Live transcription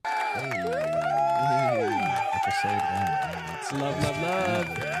Episode 1. Love, love, love.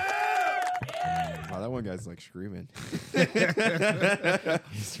 Wow, that one guy's like screaming.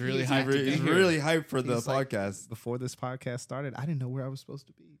 He's really hyped. He's really hyped for the He's like, podcast. Before this podcast started, I didn't know where I was supposed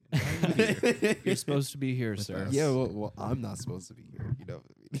to be. Here. You're supposed to be here, With sir. us. Yeah, well, I'm not supposed to be here. You know what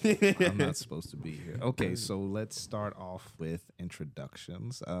I mean? I'm not supposed to be here. Okay, so let's start off with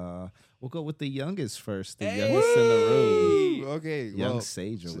introductions. We'll go with the youngest first. The youngest in the room. Okay, Young well,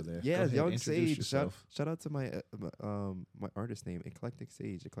 Sage over there. Yeah, Go ahead, Young introduce Sage. yourself. Shout out to my my artist name, Eclectic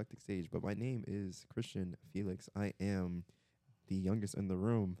Sage. But my name is Christian Felix. I am the youngest in the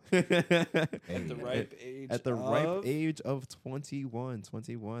room. At the ripe age. At the ripe age of 21.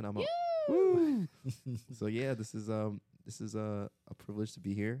 21. I'm a woo. So yeah, this is a privilege to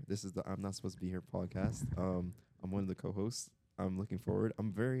be here. This is the I'm Not Supposed to Be Here podcast. I'm one of the co-hosts. I'm looking forward.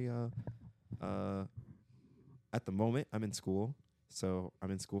 I'm very at the moment I'm in school. So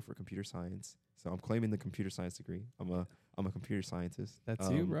I'm in school for computer science. So I'm claiming the computer science degree. I'm a computer scientist. That's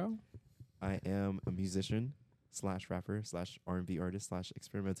you, bro. I am a musician / rapper / R&B artist /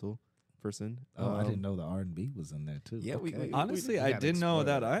 experimental person. Oh, I didn't know the R&B was in there too. Yeah, okay. Honestly, We I gotta didn't know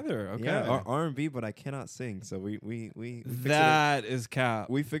explore that either. Okay. Yeah, R&B, but I cannot sing. So we fix That is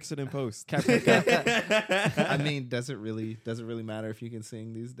cap. we fix it in post. Cap, cap, cap. I mean, does it really matter if you can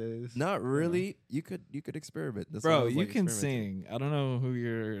sing these days? Not really. You could experiment. That's why I Bro, was, you like, can experimenting. sing. I don't know who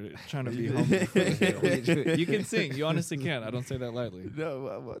you're trying to be humble for here. You can sing. You honestly can. I don't say that lightly.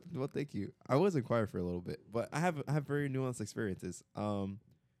 No, well, thank you. I was in choir for a little bit, but I have very nuanced experiences.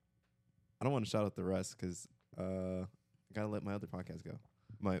 I don't want to shout out the rest because I gotta let my other podcast go,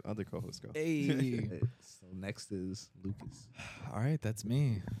 my other co-host go. Hey. So next is Lucas. All right, that's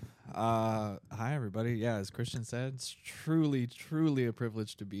me. Hi, everybody. Yeah, as Christian said, it's truly, truly a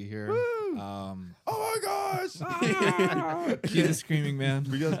privilege to be here. Woo! Oh my gosh! Cue the screaming man.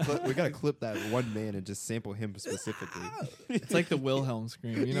 we gotta clip that one man and just sample him specifically. It's like the Wilhelm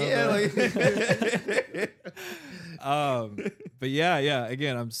scream, you know? Yeah, that? But yeah.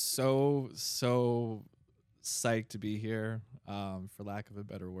 Again, I'm so psyched to be here. For lack of a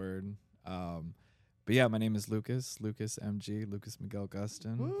better word. But yeah, my name is Lucas MG, Lucas Miguel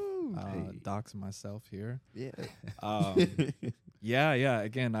Gustin. Woo! Doxing myself here. Yeah. Yeah.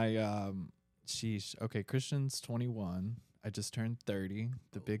 Again, sheesh. Okay, Christian's 21. I just turned 30,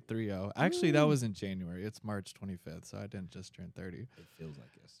 the big 3-0. Actually, that was in January. It's March 25th, so I didn't just turn 30. It feels like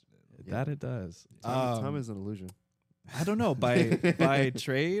yesterday. That it does. Time is an illusion. I don't know. By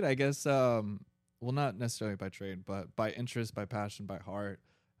trade, I guess. Well, not necessarily by trade, but by interest, by passion, by heart.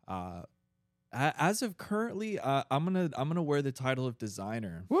 As of currently, I'm gonna wear the title of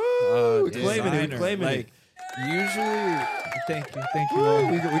designer. Woo! Designer. Claiming it. Like usually, thank you. Woo!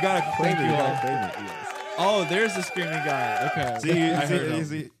 We gotta claim it. you We all. gotta claim it. Yes. Oh, there's the screaming guy. Okay, I heard him.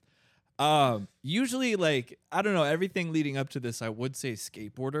 See. Usually, like, I don't know, everything leading up to this, I would say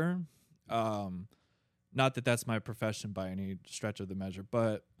skateboarder. Not that that's my profession by any stretch of the measure,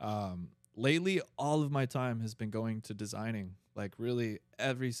 but lately, all of my time has been going to designing. Like, really,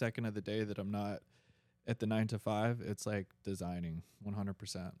 every second of the day that I'm not at the 9 to 5, it's like designing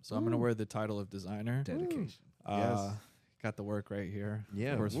 100%. So I'm gonna wear the title of designer. Dedication. Yes. Got the work right here.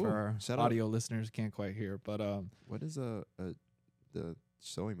 Yeah, Of course, woo. for our Shout out. audio listeners, can't quite hear, but What is the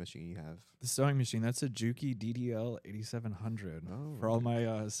sewing machine you have? the sewing machine, that's a Juki DDL 8700. Oh, For all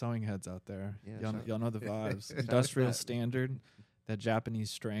my sewing heads out there. Yeah, Y'all know the vibes. Industrial standard, that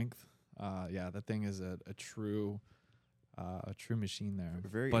Japanese strength. Yeah, that thing is a true machine there.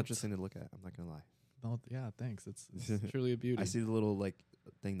 Very But- interesting to look at. I'm not gonna lie. No, yeah, thanks. It's truly a beauty. I see the little like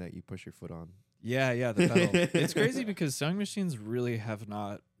thing that you push your foot on. Yeah, the pedal. It's crazy because sewing machines really have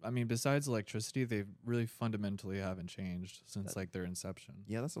not. I mean, besides electricity, they really fundamentally haven't changed since like their inception.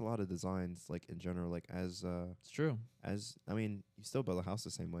 Yeah, that's a lot of designs. Like in general, like as It's true. I mean, you still build a house the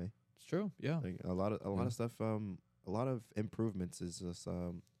same way. It's true. Yeah. Like a lot of stuff. A lot of improvements is just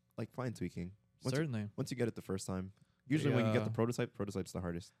like fine tweaking. Certainly. Once you get it the first time. Usually when you get the prototype's the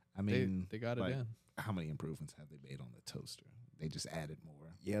hardest. I mean, They got like, it in. how many improvements have they made on the toaster? They just added more.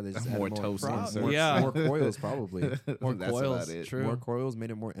 Yeah, they just More added toast inserts. inserts. Yeah. More coils probably. More That's coils. about it. True. More coils made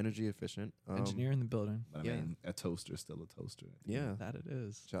it more energy efficient. Engineer in the building. But I Yeah. mean, a toaster is still a toaster. Yeah. That it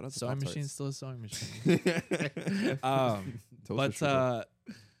is. Shout out to Sewing Pop-Tarts. machine's still a sewing machine. Toaster But sugar.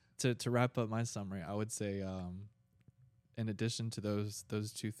 to wrap up my summary, I would say, in addition to those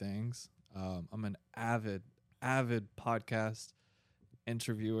two things, I'm an avid podcast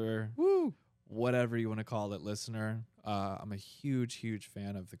interviewer, whatever you want to call it, listener. I'm a huge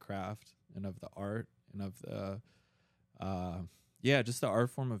fan of the craft and of the art and of the just the art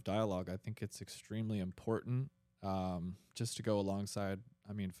form of dialogue. I think it's extremely important, just to go alongside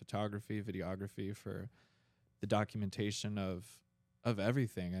I mean, photography, videography, for the documentation of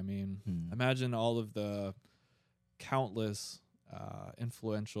everything. I mean, imagine all of the countless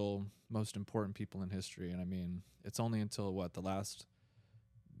influential, most important people in history. And I mean, it's only until the last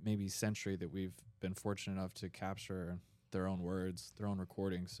maybe century that we've been fortunate enough to capture their own words, their own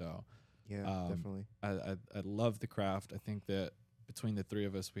recordings. So Yeah, definitely. I love the craft. I think that between the three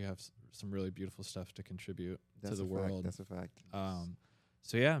of us, we have some really beautiful stuff to contribute to the world. That's a fact.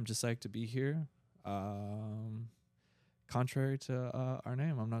 So yeah, I'm just psyched to be here. Contrary to our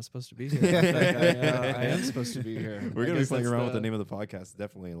name, I'm not supposed to be here. I am supposed to be here. We're going to be playing around with the name of the podcast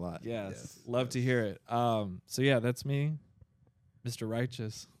definitely a lot. Yes, love to hear it. So yeah, that's me, Mr.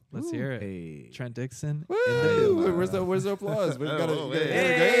 Righteous. Let's hear it. Hey. Trent Dixon. Woo! Where's the applause? We've got to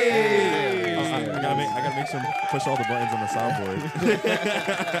hey. I gotta make sure push all the buttons on the soundboard.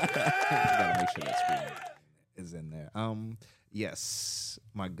 Gotta make sure that screen is in there. Yes,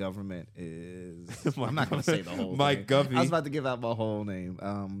 my government is. I'm not gonna say the whole. My name. govy. I was about to give out my whole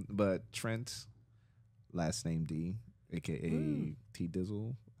name. But Trent, last name D, aka T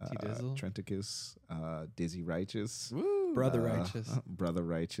Dizzle. T-Dizzle. Trenticus, Dizzy Righteous, Woo! Brother Righteous. Brother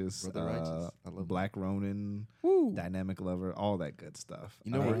Righteous, Brother Righteous. I love Black Ronin, Woo! Dynamic Lover, all that good stuff.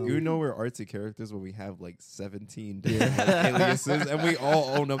 You know we're artsy characters where we have like 17 different aliases and we all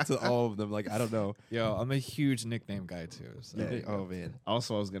own up to all of them. Like I don't know. Yo, I'm a huge nickname guy too. So. Yeah. Oh man.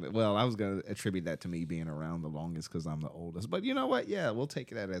 Also, I was gonna attribute that to me being around the longest because I'm the oldest. But you know what? Yeah, we'll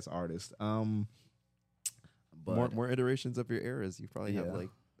take that as artist. But More iterations of your eras. You probably have like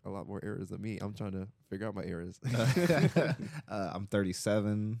a lot more eras than me. I'm trying to figure out my eras. I'm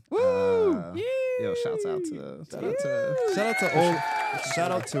 37. Woo! Yo, shout out to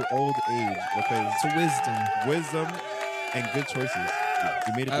old age because To wisdom and good choices.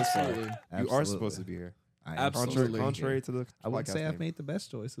 You made it this far. Absolutely. You are supposed to be here. I am Absolutely. supposed to be Contrary here. to the I wouldn't podcast say I've name. made the best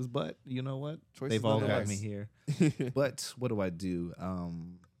choices, but you know what? Choices They've all got nonetheless. me here. But what do?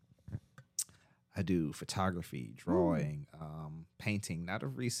 I do photography, drawing, painting. Not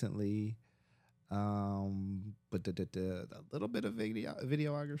of recently, but a little bit of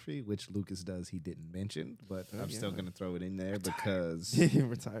videography, which Lucas does. He didn't mention, but I'm still going to throw it in there because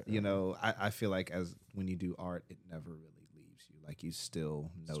Retired. you know I feel like when you do art, it never really leaves you. Like you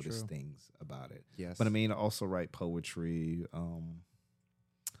still notice true. things about it. Yes. But I mean, I also write poetry.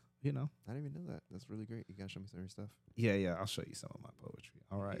 You know. I didn't even know that. That's really great. You gotta show me some of your stuff. Yeah. I'll show you some of my poetry.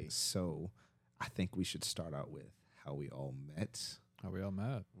 All right. Hey. So I think we should start out with how we all met. How we all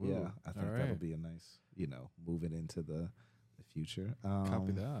met. Yeah, Ooh. I think All that'll right. be a nice, moving into the future.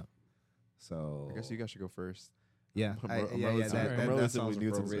 Copy that. So I guess you guys should go first. yeah, I'm that relatively sounds new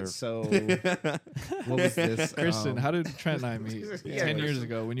to appropriate. this So what was this? Christian, how did Trent and I meet Yeah, 10 years Christian.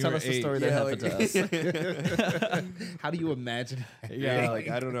 ago when you Tell were us the 8? story that happened to us. How do you imagine? Yeah, like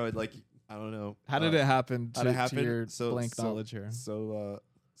I don't know. Like I don't know. How did it happen how'd to, it happen? to your So- blank so- knowledge here? So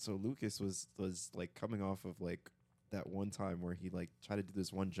Lucas was like coming off of like that one time where he like tried to do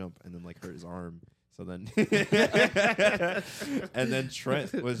this one jump and then like hurt his arm. So then and then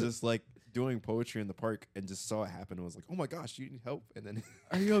Trent was just like doing poetry in the park and just saw it happen and was like, "Oh my gosh, you need help!" And then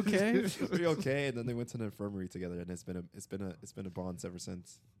Are you okay? are you okay? And then they went to the infirmary together, and it's been a bond ever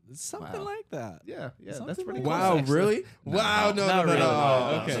since. Something Wow. like that. Yeah, that's Something pretty like cool. that. Wow, actually. really? No, Wow, no, not no, really. no,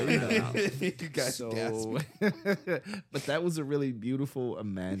 No, no. okay. You guys gassed me. But that was a really beautiful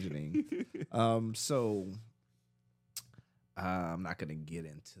imagining. So I'm not going to get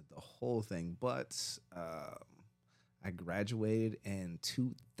into the whole thing, but I graduated in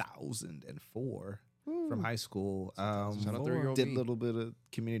 2004 from high school. Shout out 3-year-old Did a me. little bit of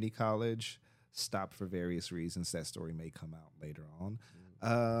community college, stopped for various reasons. That story may come out later on.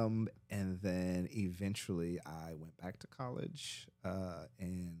 And then eventually I went back to college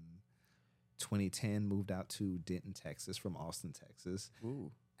in 2010, moved out to Denton, Texas from Austin, Texas.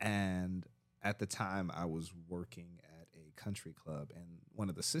 Ooh. And at the time I was working at a country club, and one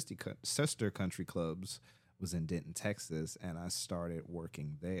of the sister country clubs was in Denton, Texas, and I started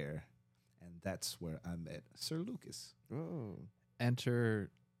working there. And that's where I met Sir Lucas. Oh.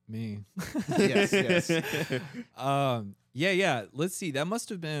 Enter me. Yes. Yeah. Let's see. That must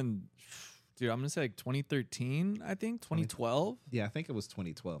have been, dude, I'm going to say like 2013, I think, 2012. Yeah, I think it was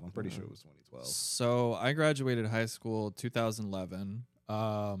 2012. I'm pretty sure it was 2012. So I graduated high school 2011.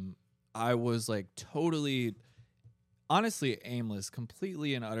 I was like totally, honestly aimless,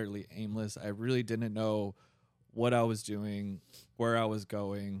 completely and utterly aimless. I really didn't know what I was doing, where I was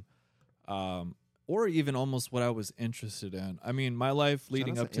going, or even almost what I was interested in. I mean, my life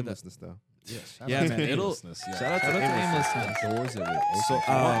leading up to that. aimlessness, though. Yeah, man, it'll- Shout out to aimlessness. Doors that will So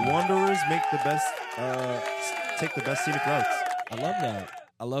open. wanderers make the best, take the best scenic routes. I love that.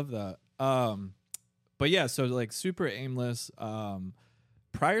 I love that. But yeah, so like super aimless.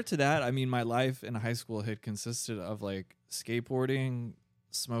 Prior to that, I mean, my life in high school had consisted of like skateboarding,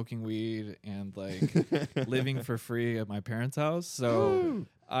 smoking weed, and like living for free at my parents' house. So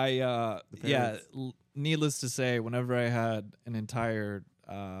needless to say, whenever I had an entire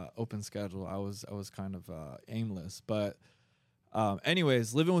open schedule, I was kind of aimless. But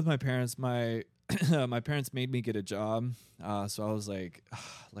anyways, living with my parents, my my parents made me get a job. So I was like,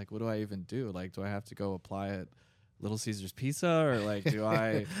 what do I even do? Like, do I have to go apply at Little Caesars Pizza, or like, do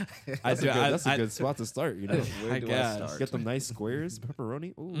I? That's a good spot to start. You know, Where do I start? Get them nice squares,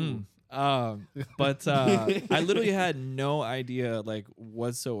 pepperoni. Ooh. But I literally had no idea like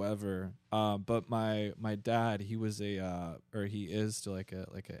whatsoever. But my dad, he was he is still like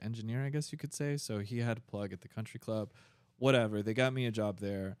an engineer, I guess you could say. So he had a plug at the country club. Whatever, they got me a job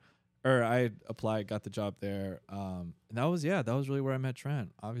there. Or I applied, got the job there, and that was really where I met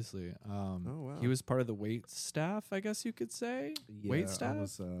Trent. Obviously, wow. He was part of the wait staff, I guess you could say. Yeah, wait staff.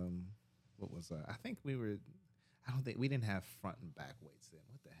 What was I think we were. I don't think we didn't have front and back weights then.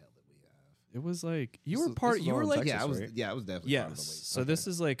 What the hell did we have? It was like you This were is- part. this is You all were in like Texas, Yeah, I was. right? Yeah, I was definitely. Part of the yes. weight. So this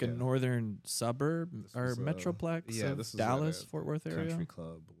is like a Yeah. northern suburb This or was, metroplex Yeah, of this is Dallas, like a Fort Worth area. country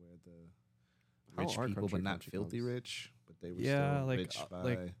club where the How rich are people, country but not filthy clubs? rich, but they were Yeah, still like, rich by.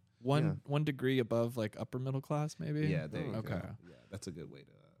 like Yeah. one degree above like upper middle class, maybe. Yeah, there you Oh, go. okay. Yeah, that's a good way to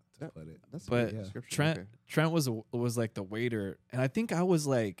That- put it. That's a But good description. Trent Okay. Trent was like the waiter, and I think I was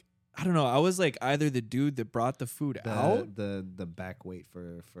like, I don't know, I was like either the dude that brought the food out. The back weight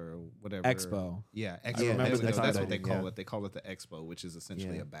for whatever Expo. Yeah, I expo. remember That's, the that's time what I they did, call yeah. it. They call it the expo, which is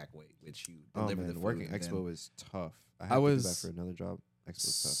essentially Yeah. a back weight, which you Oh deliver the man, food. working and expo then- is tough. I I had to do that was for another job. Expo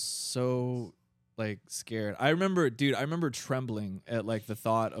was tough. so like scared. I remember trembling at like the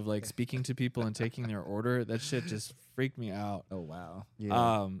thought of like speaking to people and taking their order. That shit just freaked me out. Oh wow.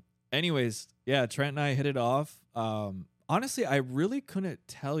 Yeah. Anyways, yeah, Trent and I hit it off. Honestly, I really couldn't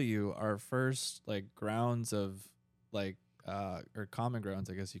tell you our first like grounds of like or common grounds,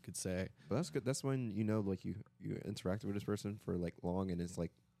 I guess you could say. But that's good. That's when you know, like you interacted with this person for like long, and it's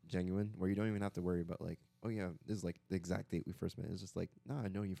like genuine, where you don't even have to worry about like, oh yeah, this is like the exact date we first met. It's just like, nah, I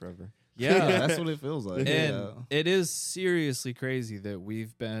know you forever. Yeah, that's what it feels like. And Yeah. it is seriously crazy that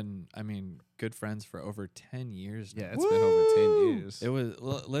we've been, I mean, good friends for over 10 years now. Yeah, it's been over 10 years. It was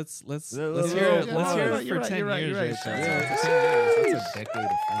let's Yeah, hear it. yeah, Let's yeah, hear you're it for 10 years. Rachel. Yeah, 10 years. That's a decade of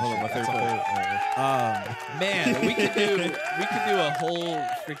friendship. Hold on, my That's third a player. whole- Man, we could do a whole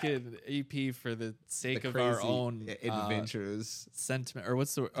freaking EP for the sake the of our crazy own adventures. sentiment, or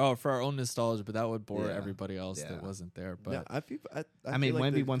for our own nostalgia, but that would bore Yeah. everybody else that Yeah. wasn't there. But Yeah, I mean, feel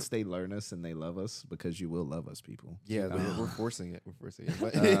like maybe once they learn us and they love us, because you will love us, people. Yeah, Uh, we're forcing it. We're forcing it.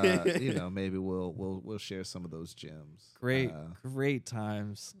 But Maybe we'll share some of those gems. great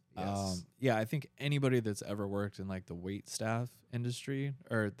times. Yes. Yeah, I think anybody that's ever worked in like the wait staff industry,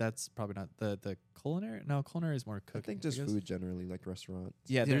 or that's probably not the culinary. No, culinary is more cooking. I think just guess. food generally, like restaurants.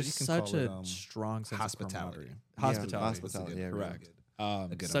 Yeah, Yeah, there's you can such call it, a strong sense hospitality. of camaraderie. Yeah, Hospitality. hospitality, yeah, really correct. good. A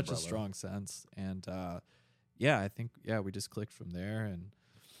good Such a umbrella. strong sense, and I think we just clicked from there, and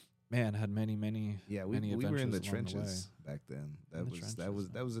man, had many Yeah, we many were in the adventures along the trenches back then. In the trenches, That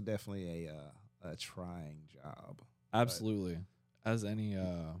was definitely a trying job. absolutely, as any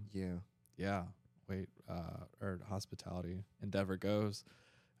Yeah. or hospitality endeavor goes.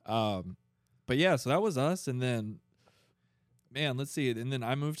 But yeah, so that was us, and then man, let's see, and then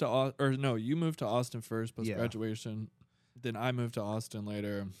I moved to you moved to Austin first post graduation, then I moved to Austin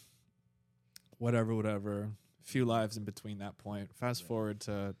later. Whatever. Few lives in between that point. Fast forward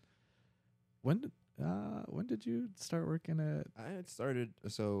to when did you start working at? I had started,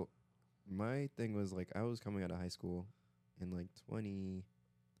 so my thing was like I was coming out of high school in like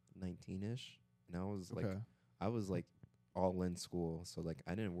 2019-ish, and I was like all in school, so like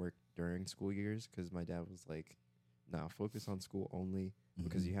I didn't work during school years because my dad was like, nah, focus on school only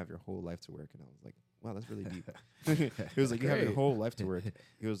because you have your whole life to work. And I was like, wow, that's really deep. He was like, you have your Great. whole life to work.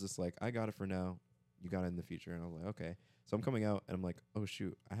 He was just like, I got it for now, you got it in the future. And I was like, okay. So I'm coming out and I'm like, oh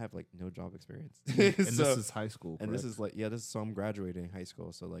shoot, I have like no job experience. And this is high school, and this correct? is like, so I'm graduating high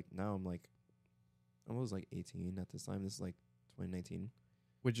school. So like now I'm like, I was like 18 at this time. This is like 2019.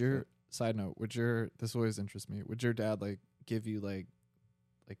 Would your side note? This always interests me. Would your dad like give you like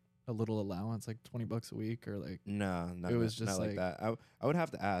a little allowance, like $20 a week, or like? Nah, It was just not like that. I would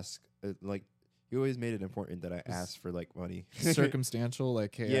have to ask. Like he always made it important that I ask for like money. Circumstantial,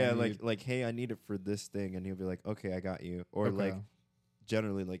 like, hey, Yeah, I need- like hey, I need it for this thing, and he'll be like, okay, I got you. Or Okay. like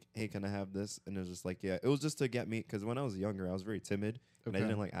generally like, hey, can I have this? And it was just like, yeah. It was just to get me, because when I was younger, I was very timid and I Okay.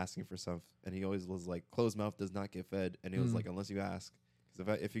 didn't like asking for stuff. And he always was like, closed mouth does not get fed. And he was like, unless you ask,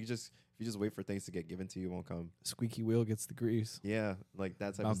 because if you just wait for things to get given to you, it won't come. Squeaky wheel gets the grease. Yeah, like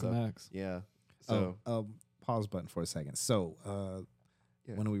that type Malcolm of stuff. X. Yeah. So Pause button for a second. So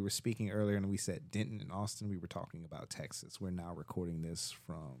yeah. when we were speaking earlier and we said Denton and Austin, we were talking about Texas. We're now recording this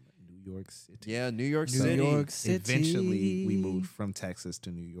from New York City. yeah, New York New City. York City. Eventually, we moved from Texas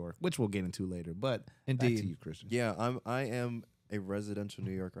to New York, which we'll get into later. But back to Indeed. you, Christian. Yeah, I am a residential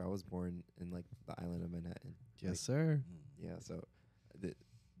New Yorker. I was born in like the island of Manhattan. Yes, sir. Yeah, so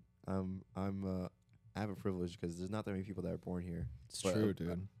I have a privilege because there's not that many people that are born here. It's But, true,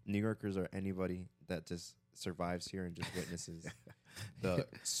 dude. New Yorkers are anybody that just survives here and just witnesses the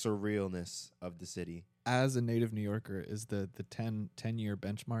surrealness of the city. As a native New Yorker, is the 10-year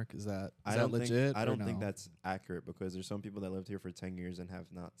benchmark, is that I don't legit? I or don't think no? that's accurate because there's some people that lived here for 10 years and have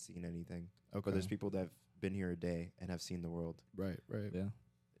not seen anything. Okay. But there's people that have been here a day and have seen the world. Right. Yeah.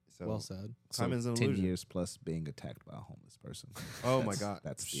 So Well said. So time is an 10 illusion. years plus being attacked by a homeless person. Oh my God.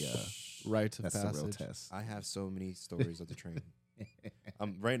 That's the Right of that's the real passage. test. I have so many stories of the train.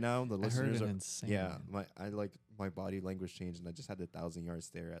 Right now the I heard listeners it are insane. yeah, my body language changed and I just had the 1,000-yard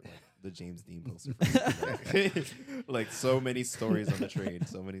stare at like the James Dean poster. Like so many stories on the train,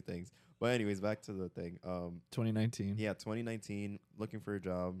 so many things. But anyways, back to the thing. 2019. Yeah, 2019, looking for a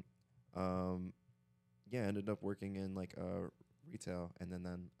job. Yeah, ended up working in like retail, and then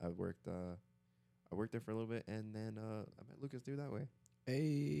I worked there for a little bit, and then I met Lucas through that way.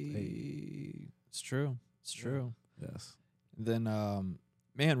 Hey. It's true. It's Yeah. true. Yes. Then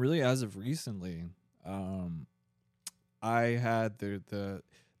man, really as of recently, I had the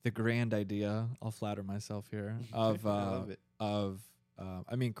grand idea, I'll flatter myself here, of I love it.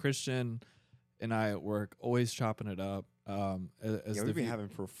 I mean, Christian and I at work always chopping it up. As Yeah, the we've been view- having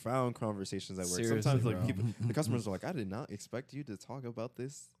profound conversations at work. Seriously, Sometimes like bro. people, the customers are like, I did not expect you to talk about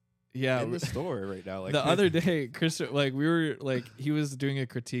this yeah, in the store right now. Like the other day, Christian, like we were like he was doing a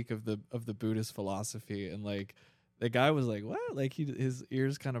critique of the Buddhist philosophy, and like the guy was like, "What?" Like his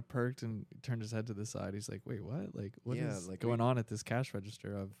ears kind of perked and turned his head to the side. He's like, "Wait, what? Like what is Yeah, like going on at this cash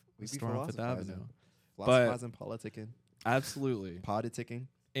register of we be Storm Fifth philosophizing. Avenue?" philosophizing, politicking, Absolutely, politicking.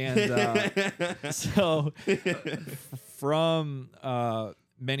 and so from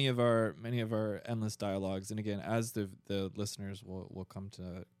many of our endless dialogues, and again, as the listeners will come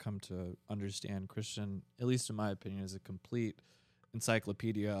to understand, Christian, at least in my opinion, is a complete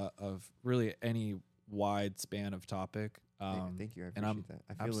encyclopedia of really any wide span of topic. Thank you. I and I'm- appreciate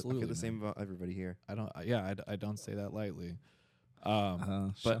that. I absolutely, feel the same man. about everybody here. I don't say that lightly.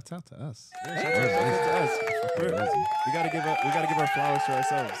 But shout out to us. Yeah, shout out to us. We gotta give our flowers to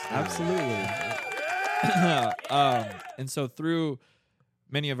ourselves. Absolutely. And so through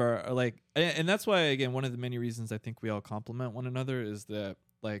many of our and that's why, again, one of the many reasons I think we all complement one another is that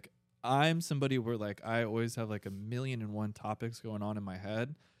like I'm somebody where like I always have like 1,000,001 topics going on in my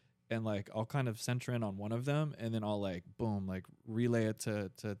head, and like I'll kind of center in on one of them, and then I'll like boom, like relay it to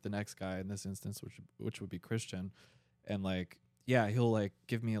the next guy, in this instance, which would be Christian, and like yeah, he'll like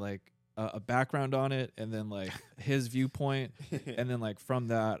give me like a background on it, and then like his viewpoint, and then like from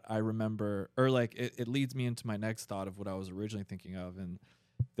that I remember, or like it leads me into my next thought of what I was originally thinking of, and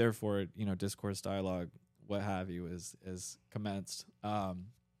therefore discourse, dialogue, what have you is commenced.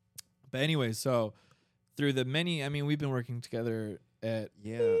 But anyway, so through the many, I mean, we've been working together at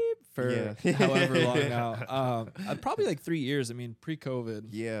for Yeah. however long now, probably like 3 years. I mean, pre-COVID.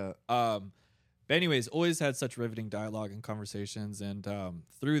 Yeah. But anyways, always had such riveting dialogue and conversations, and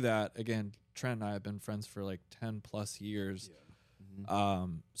through that, again, Trent and I have been friends for like 10 plus years.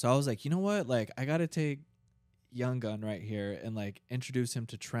 So I was like, you know what? Like, I gotta take Young Gun right here and like introduce him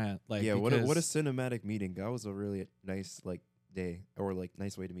to Trent. Like, Yeah. What a because cinematic meeting. That was a really nice like day, or like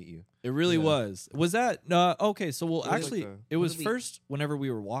nice way to meet you. it really Yeah. was. Was that okay? So well, It was like actually, a- it was what did we- first whenever we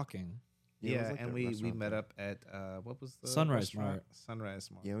were walking. Yeah, it Yeah, was like and a we restaurant met thing. up at what was the Sunrise restaurant? Mart.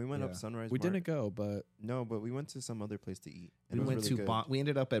 Sunrise Mart. Yeah, we went Yeah. up Sunrise. We Mart. didn't go, but No, but we went to some other place to eat. We and it was went really to good. Bon. We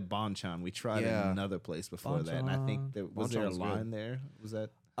ended up at Bonchan. We tried Yeah. another place before that, and I think there was there a Bonchan's good. line there. Was that?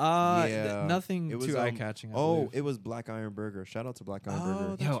 Yeah. nothing It was, too eye catching. It was Black Iron Burger. Shout out to Black Iron Oh, Burger.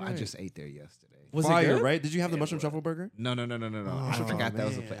 that's Yo, I right. just ate there yesterday. Was it Fire, good? right? Did you have the Yeah, mushroom it truffle burger? No. I Oh, forgot that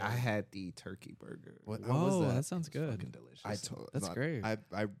was a place. man. I had the turkey burger. What? It How was Whoa, that? that sounds was good. fucking delicious. That's great. I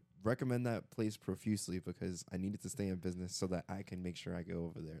recommend that place profusely because I needed to stay in business so that I can make sure I go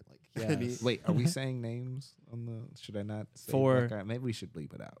over there. Like, Yes. Wait, are we saying names on the? Should I not say For- Black Iron? Maybe we should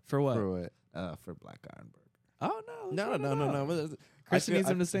bleep it out. For what? for what? For Black Iron Burger. Oh no, No. Christian I needs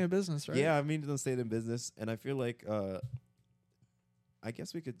feel- him to stay in business, right? Yeah, I mean to stay in business, and I feel like I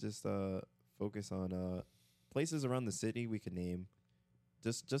guess we could just focus on places around the city we could name,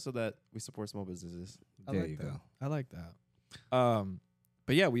 just so that we support small businesses. There you go. I like that.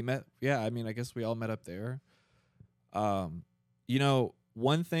 But yeah, we met. Yeah, I mean, I guess we all met up there. You know,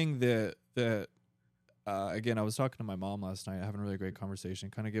 one thing that again, I was talking to my mom last night, having a really great conversation,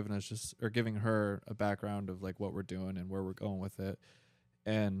 kind of giving her a background of like what we're doing and where we're going with it.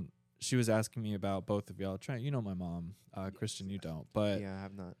 And she was asking me about both of y'all. Trent, you know my mom. Christian, you don't. But Yeah, I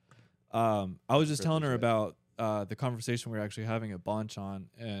have not. I was just telling her Privilege about the conversation we were actually having at Bonchon,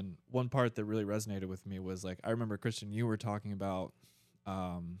 and one part that really resonated with me was like, I remember, Christian, you were talking about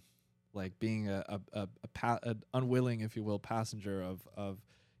like being an unwilling, if you will, passenger of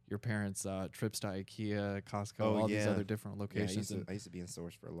your parents' trips to IKEA, Costco, all these other different Yeah, locations. I used to be in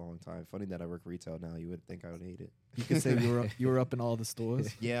stores for a long time. Funny that I work retail now. You would think I would hate it. You could say you were up in all the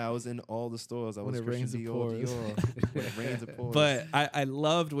stores. Yeah, I was in all the stores. I When was it Christian rains, it Dior, pours. Dior. When it rains, it pours. But I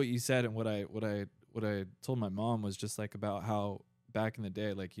loved what you said, and what I told my mom was just like about how back in the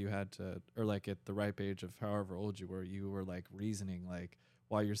day, like you had to, or like at the ripe age of however old you were like reasoning like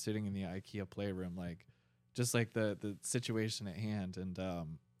while you're sitting in the IKEA playroom, like just like the situation at hand. And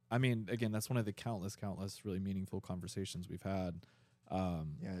I mean, again, that's one of the countless really meaningful conversations we've had.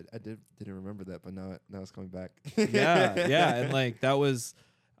 Yeah, I didn't remember that, but now it's coming back. yeah, and like that was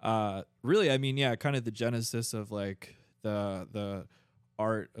really, I mean, yeah, kind of the genesis of like the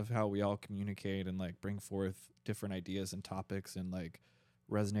art of how we all communicate and like bring forth different ideas and topics and like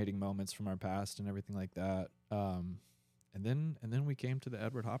resonating moments from our past and everything like that. And then we came to the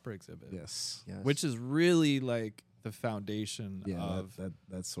Edward Hopper exhibit. Yes. Which is really like the foundation Yeah, of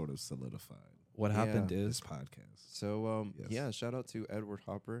that sort of solidified what happened this is podcast. So Yes. yeah, shout out to Edward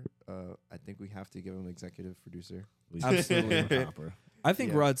Hopper. I think we have to give him executive producer. Absolutely. Hopper. I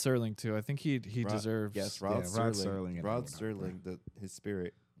think Yeah. Rod Serling too. I think he Rod- deserves. Yes, Yeah, Rod Rod Serling. Serling and Rod Edward Serling, his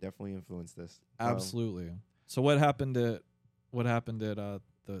spirit definitely influenced this. Absolutely. So what happened at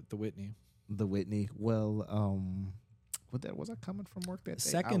the Whitney? The Whitney. Well, was I coming from work that day?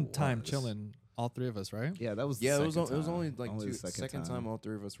 Second time was. chilling, all three of us, right? Yeah, that was. Yeah, the it was second only time. like the second time all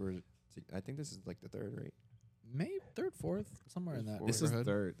three of us were. I think this is like the third, right? Maybe third, fourth, somewhere in that. Fourth. This is neighborhood.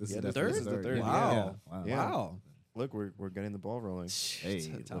 third. This Yeah, is this definitely is the third. third, Yeah. Wow. Wow. Yeah. Wow. Look, we're getting the ball rolling. Hey,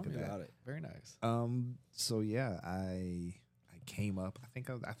 Tell look me at that. about it. Very nice. So yeah, I came up.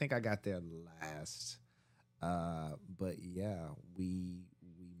 I think I got there last. But yeah, we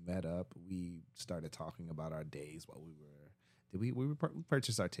met up. We started talking about our days while we were. We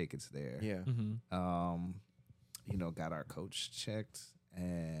purchased our tickets there. Yeah, Mm-hmm. You know, got our coach checked,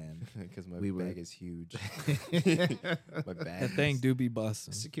 and because my We were- bag is huge. My bag. That thing do be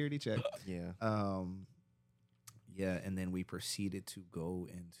busting. security check. Yeah. Yeah, and then we proceeded to go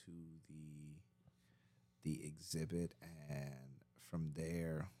into the exhibit, and from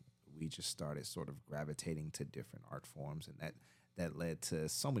there we just started sort of gravitating to different art forms, and that led to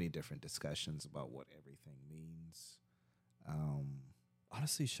so many different discussions about what everything means.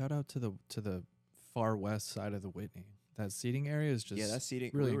 Honestly, shout out to the far west side of the Whitney. That seating area is just Yeah, that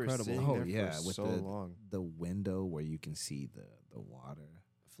seating really we were incredible. sitting Oh, there yeah, for with so long. the window where you can see the water.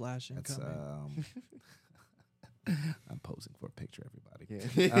 flashing That's coming. I'm posing for a picture, everybody.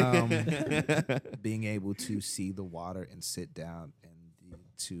 Yeah. Being able to see the water and sit down and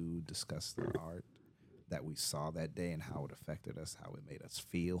to discuss the art that we saw that day and how it affected us, how it made us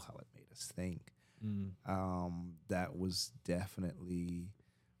feel, how it made us think. That was definitely.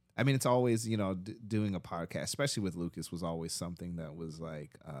 I mean, it's always, you know, doing a podcast, especially with Lucas, was always something that was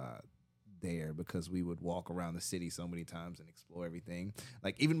like there, because we would walk around the city so many times and explore everything.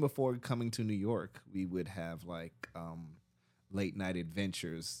 Like even before coming to New York, we would have like late night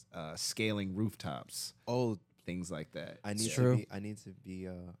adventures, scaling rooftops, Oh, things like that. I need true. to be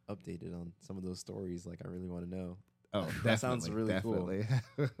updated on some of those stories. Like I really want to know. Oh, That sounds really cool. definitely.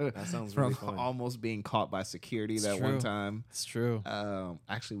 That sounds From really fun. almost being caught by security It's that one true. time. It's true.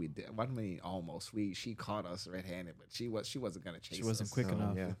 Actually, we did. What do you mean almost? She caught us red-handed, but she wasn't gonna chase. She wasn't us. quick Oh,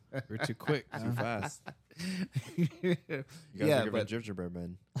 enough. Yeah, We're too quick. too huh? fast. You guys Yeah, are giving but gingerbread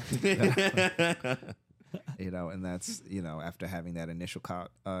men. you know, and that's, you know, after having that initial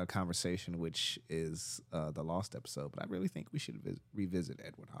conversation, which is the lost episode. But I really think we should revisit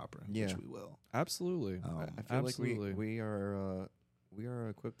Edward Hopper, Yeah. which we will. Absolutely. I feel absolutely. like we are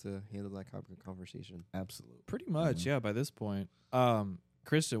equipped to handle that kind of conversation. Absolutely. Pretty much, yeah. By this point,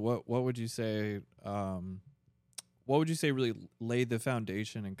 Christian, what would you say? What would you say really laid the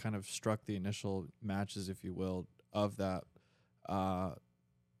foundation and kind of struck the initial matches, if you will, of that?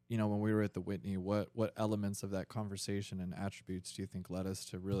 You know, when we were at the Whitney, what elements of that conversation and attributes do you think led us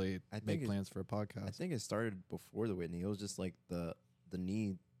to really I think make it- plans for a podcast? I think it started before the Whitney. It was just like the the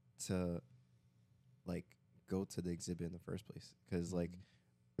need to like go to the exhibit in the first place, because like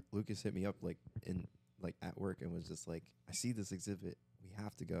Lucas hit me up like in like at work and was just like, I see this exhibit, we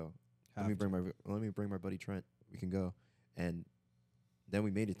have to go. Let me bring my buddy Trent. We can go. And then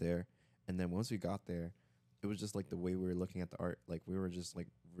we made it there. And then once we got there, it was just like the way we were looking at the art. Like we were just like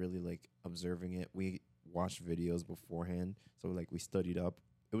really like observing it. We watched videos beforehand, so like we studied up.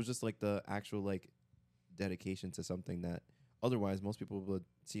 It was just like the actual like dedication to something that otherwise most people would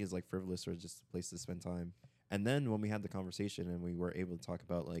see as like frivolous or just a place to spend time. And then when we had the conversation and we were able to talk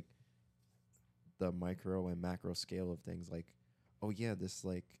about like the micro and macro scale of things, like, oh yeah, this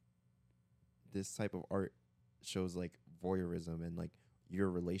type of art shows like voyeurism and like your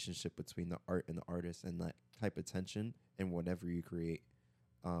relationship between the art and the artist and that type of tension in whatever you create.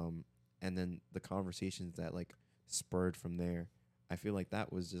 And then the conversations that like spurred from there, I feel like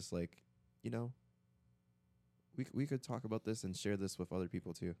that was just like, you know, we could talk about this and share this with other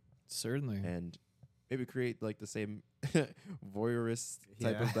people too. Certainly. And maybe create like the same voyeurist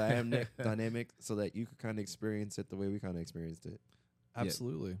type of dynamic so that you could kind of experience it the way we kind of experienced it.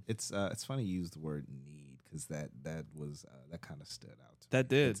 Absolutely. Yeah. It's funny you use the word need, because that was that kind of stood out to That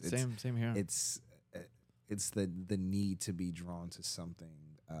me. did. Same here. It's the need to be drawn to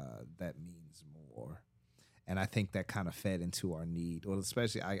something that means more. And I think that kind of fed into our need, well,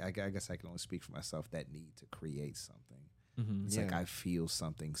 especially I guess I can only speak for myself, that need to create something. Mm-hmm. It's like I feel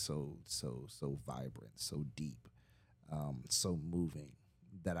something so vibrant, so deep, so moving,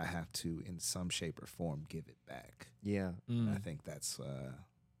 that I have to, in some shape or form, give it back. Yeah. I think that's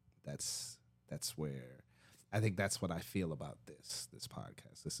where I think that's what I feel about this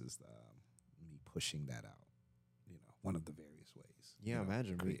podcast. This is me pushing that out. You know, one of the various ways. Yeah, you know,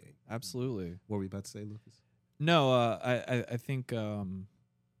 imagine. create. Absolutely. What were you about to say, Lucas? No, I think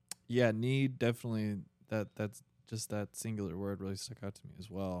need, definitely that's just that singular word really stuck out to me as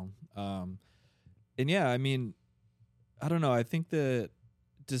well. And yeah, I mean, I don't know. I think that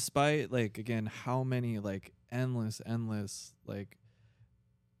despite like, again, how many like endless like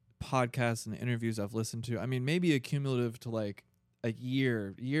podcasts and interviews I've listened to, I mean, maybe accumulative to like a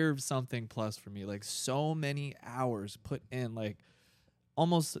year something plus for me, like so many hours put in, like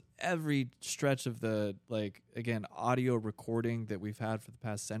almost every stretch of the, like, again, audio recording that we've had for the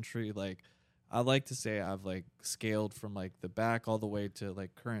past century. Like, I like to say I've like scaled from like the back all the way to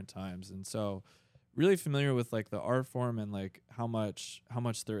like current times. And so really familiar with like the art form and like how much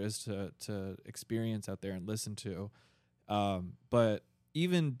there is to experience out there and listen to. But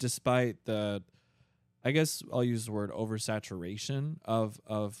even despite the, I guess I'll use the word oversaturation of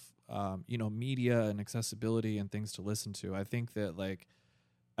media and accessibility and things to listen to, I think that like,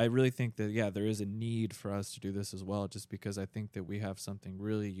 I really think that, yeah, there is a need for us to do this as well, just because I think that we have something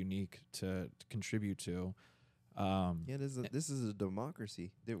really unique to contribute to. This is a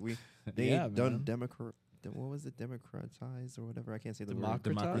democracy that what was it, democratized or whatever? I can't say the word.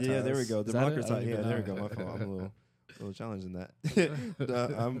 Democratized? Yeah, there we go. Democratized. Yeah, there we go. know. My fault. I'm a little challenged in that.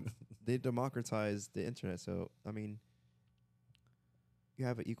 They democratized the internet, so I mean, you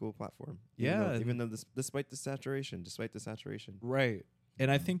have an equal platform. Even though despite the saturation. Right. And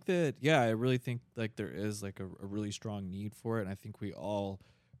I think that, I really think like there is like a really strong need for it. And I think we all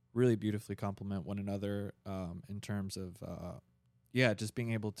really beautifully complement one another in terms of, just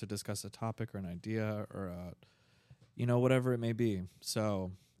being able to discuss a topic or an idea or, whatever it may be.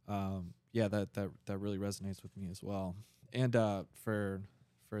 So, that really resonates with me as well. And for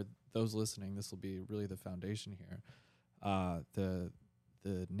those listening, this will be really the foundation here.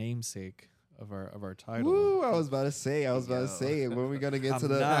 The namesake of our title. Woo, I was about to say when are we gonna get to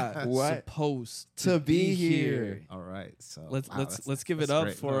the not what supposed to be here? All right, so let's give it up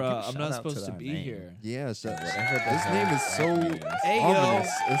great. for Give a I'm not shout out supposed to our be name. here. Yeah, this Whatever name is so Hey, yo.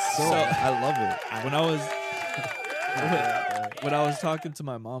 ominous. It's so I love it. When I was talking to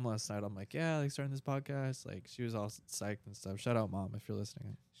my mom last night, I'm like, like starting this podcast. Like she was all psyched and stuff. Shout out, Mom, if you're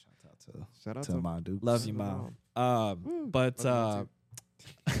listening. Shout out to to my dude. Love you, Mom. But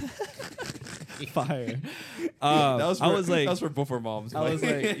fire. that was for both our moms. I was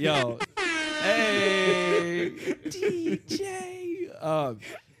like, yo, hey, DJ.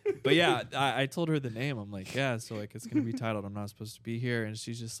 But yeah, I told her the name. I'm like, so like it's gonna be titled "I'm Not Supposed to Be Here," and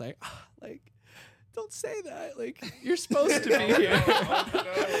she's just like, don't say that. Like, you're supposed to be here.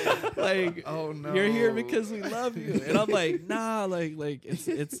 Like, oh no, you're here because we love you. And I'm like, nah. Like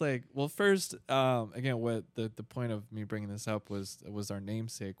it's like, well, first, again, what the point of me bringing this up was our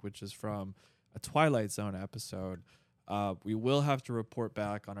namesake, which is from a Twilight Zone episode. We will have to report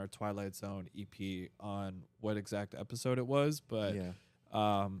back on our Twilight Zone EP on what exact episode it was, but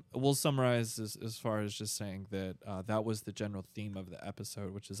We'll summarize as far as just saying that that was the general theme of the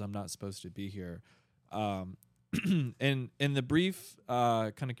episode, which is I'm not supposed to be here. And in the brief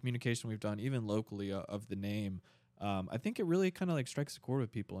kind of communication we've done, even locally, of the name, I think it really kind of like strikes a chord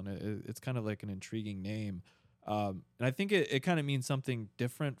with people, and it's kind of like an intriguing name. And I think it kind of means something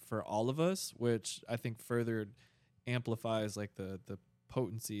different for all of us, which I think further amplifies like the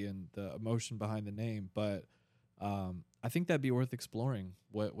potency and the emotion behind the name. But I think that'd be worth exploring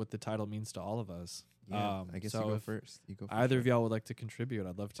what the title means to all of us. Yeah, I guess so you go if first. You go first. either of y'all would like to contribute,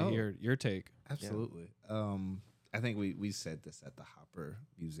 I'd love to hear your take. Absolutely. I think we said this at the Hopper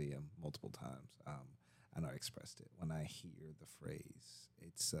Museum multiple times. I know I expressed it. When I hear the phrase,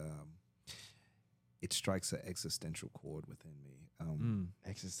 it strikes an existential chord within me.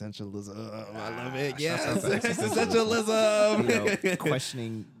 Existentialism. I love it. Yes, Yes, existentialism.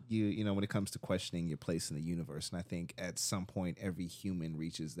 Questioning when it comes to questioning your place in the universe. And I think at some point, every human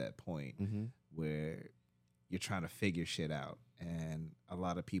reaches that point where you're trying to figure shit out. And a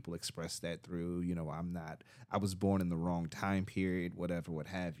lot of people express that through, I was born in the wrong time period, whatever, what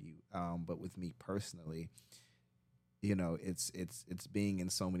have you. But with me personally, it's being in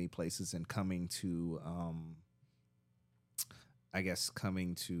so many places and coming to I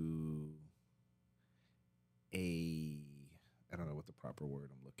don't know what the proper word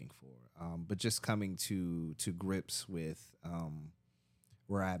I'm looking for, but just coming to grips with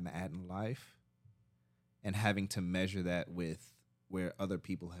where I'm at in life and having to measure that with where other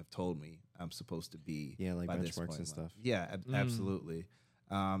people have told me I'm supposed to be. Yeah, like by this benchmarks point and stuff. Yeah, absolutely.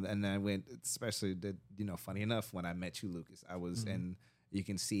 And then I went, especially funny enough, when I met you, Lucas, I was, and you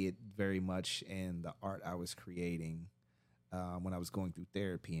can see it very much in the art I was creating when I was going through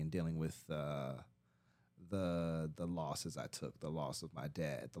therapy and dealing with the losses I took, the loss of my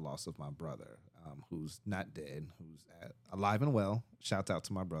dad, the loss of my brother, who's not dead, who's alive and well. Shout out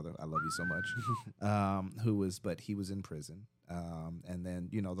to my brother. I love you so much. But he was in prison. And then,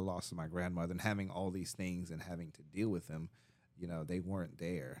 the loss of my grandmother and having all these things and having to deal with them. They weren't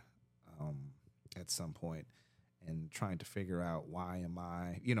there at some point, and trying to figure out why am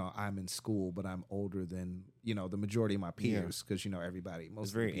I, I'm in school, but I'm older than, the majority of my peers because, everybody, most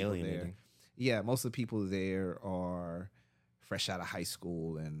It's of the very people alienating. there. Yeah, most of the people there are fresh out of high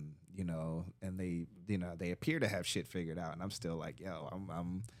school and, and they appear to have shit figured out. And I'm still like, yo,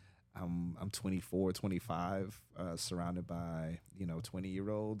 I'm 24, 25, surrounded by,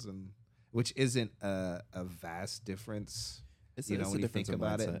 20-year-olds, and which isn't a vast difference. It's when a you difference think in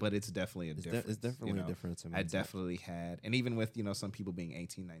about mindset. it, but it's definitely a difference. It's definitely a difference in mindset. I definitely had, and even with, some people being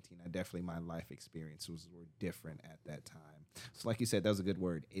 18, 19, my life experiences were different at that time. So like you said, that was a good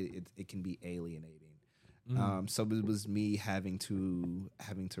word. It can be alienating. So it was me having to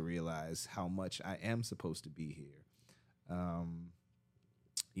realize how much I am supposed to be here.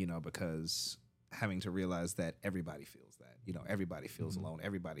 Because having to realize that everybody feels that, everybody feels alone.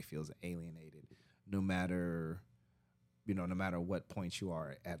 Everybody feels alienated, no matter what point you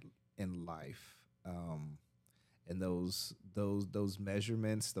are at in life. And those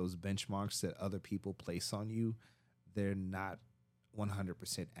measurements, those benchmarks that other people place on you, they're not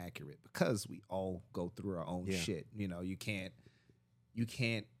 100% accurate because we all go through our own shit. You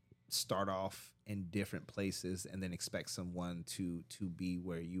can't start off in different places and then expect someone to be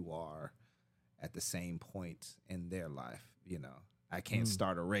where you are at the same point in their life. I can't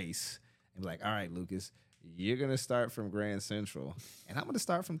start a race and be like, all right, Lucas, you're gonna start from Grand Central, and I'm gonna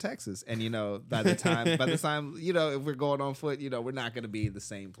start from Texas. And by the time, if we're going on foot, we're not gonna be in the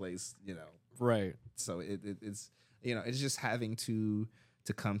same place. Right. So it's it's just having to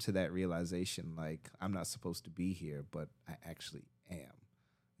come to that realization, like I'm not supposed to be here, but I actually am.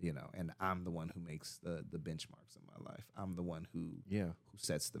 And I'm the one who makes the benchmarks in my life. I'm the one who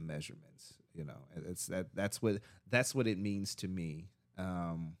sets the measurements. It's that's what it means to me.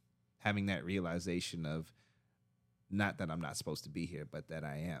 Having that realization of not that I'm not supposed to be here, but that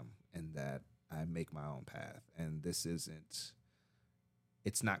I am, and that I make my own path. And it's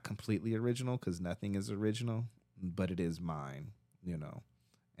not completely original because nothing is original, but it is mine,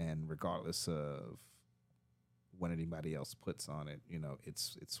 and regardless of what anybody else puts on it,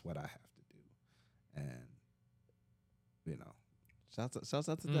 it's what I have to do. And, Shouts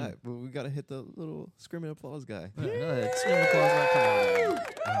out to that. But we got to hit the little screaming applause guy. Go ahead. Scream applause, come on.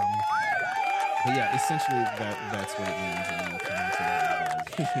 But yeah, essentially that's what it means. And coming to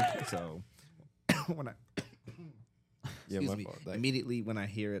that realization. So when excuse me, immediately when I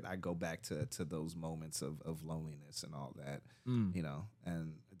hear it, I go back to those moments of loneliness and all that,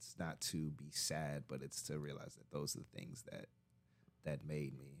 and it's not to be sad, but it's to realize that those are the things that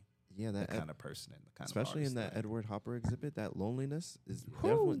made me. Yeah, the kind of person and the kind especially of in that artist Edward Hopper exhibit, that loneliness is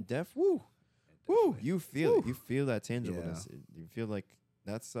Woo. definitely Woo. Woo! You feel it. You feel that tangibleness. Yeah. You feel like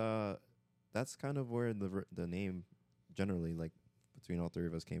that's kind of where the name generally, like, between all three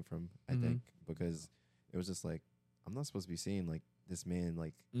of us came from. I Mhm. think because it was just like, I'm not supposed to be seeing like this man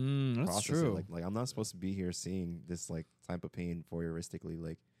like That's process true. it. Like I'm not supposed to be here seeing this like type of pain voyeuristically,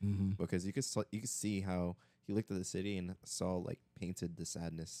 like, Mm-hmm. because you could see how he looked at the city and saw like painted the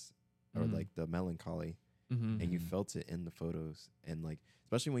sadness or Mhm. like the melancholy, Mhm. and you Mhm. felt it in the photos. And like,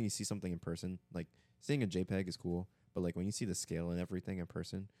 especially when you see something in person, like seeing a JPEG is cool, but like when you see the scale and everything in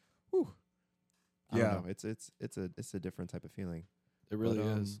person, whew, I Yeah. don't know, it's a different type of feeling. It really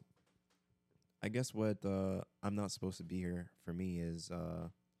But, is. I guess what I'm not supposed to be here for me is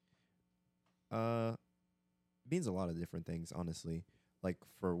means a lot of different things, honestly. Like,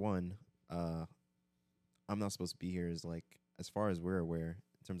 for one, I'm not supposed to be here is like, as far as we're aware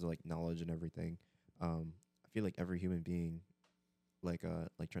in terms of like knowledge and everything. I feel like every human being, like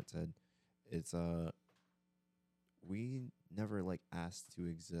Trent said, it's we never like asked to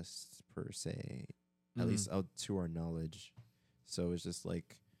exist per se, at least out to our knowledge. So it's just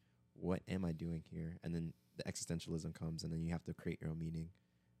like, what am I doing here? And then the existentialism comes, and then you have to create your own meaning.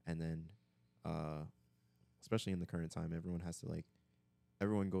 And then, especially in the current time,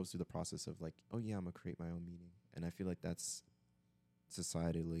 everyone goes through the process of like, oh yeah, I'm gonna create my own meaning. And I feel like that's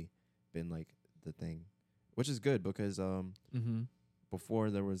societally been like the thing, which is good because Mm-hmm. before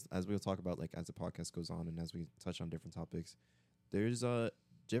there was, as we'll talk about, like, as the podcast goes on and as we touch on different topics, there's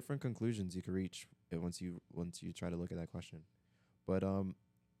different conclusions you can reach once you try to look at that question. But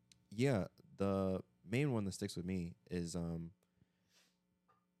yeah, the main one that sticks with me is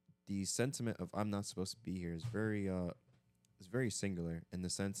the sentiment of I'm not supposed to be here is very singular, in the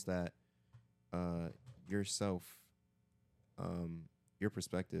sense that yourself, your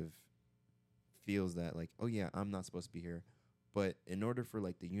perspective feels that like, oh yeah, I'm not supposed to be here. But in order for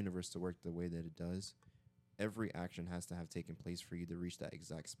like the universe to work the way that it does, every action has to have taken place for you to reach that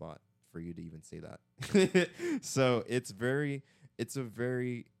exact spot for you to even say that. So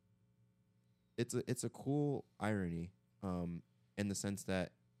it's a cool irony, in the sense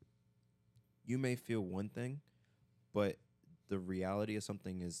that you may feel one thing, but the reality of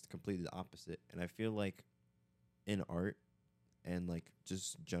something is completely the opposite. And I feel like in art and like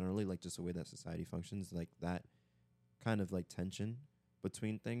just generally, like just the way that society functions, like that kind of like tension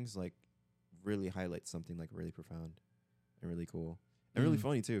between things like really highlights something like really profound and really cool and really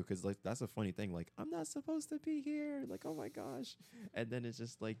funny too, because like that's a funny thing, like, I'm not supposed to be here, like, oh my gosh. And then it's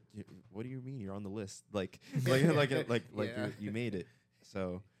just like, what do you mean you're on the list, like Yeah. you made it.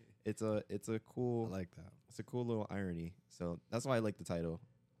 So it's a cool, I like that. it's a cool little irony. So that's why I like the title.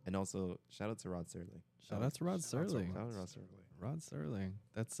 And also shout out to Rod Serling. Shout out to Rod Serling. Shout out to Rod Serling. Rod Serling.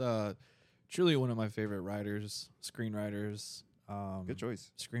 That's truly one of my favorite writers, screenwriters, Good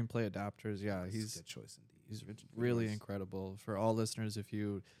choice. screenplay adapters. Yeah, That's he's a good choice indeed. he's Good really choice. incredible. For all listeners, if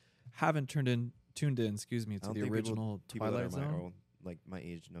you haven't tuned in, excuse me, I to don't the think original People that are Twilight Zone. like my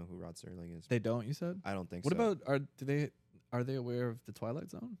age know who Rod Serling is. They don't. You said. I don't think What so. about are they aware of the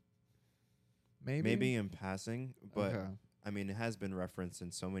Twilight Zone? Maybe in passing, but Okay. I mean, it has been referenced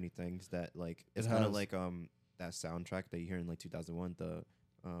in so many things that like It it's kind of has. like that soundtrack that you hear in like 2001, the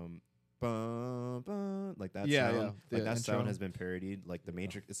bum, bum, like that Yeah, sound, yeah, like the that intro. sound has been parodied. Like the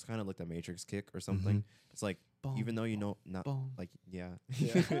Matrix, it's kind of like the Matrix kick or something. It's like, Boom, even though you know not boom. like yeah,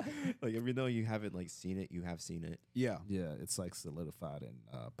 Yeah. like even though you haven't like seen it, you have seen it. Yeah, Yeah, it's like solidified in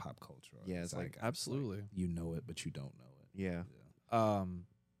pop culture. or Yeah, it's like- zeitgeist. absolutely. You know it, but you don't know it. Yeah,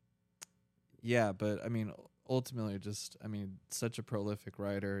 Yeah, but I mean, ultimately, such a prolific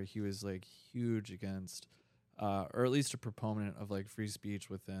writer. He was like huge against, or at least a proponent of like free speech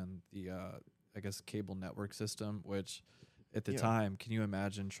within the, I guess, cable network system. Which, at the Yeah. time, can you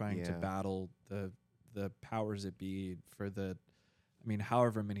imagine trying to Yeah. battle the powers that be for the,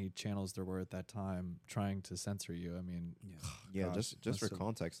 however many channels there were at that time trying to censor you. I mean, yeah. gosh, Just must for have-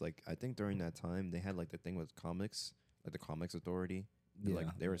 context, like I think during that time they had like the thing with comics, like the Comics Authority.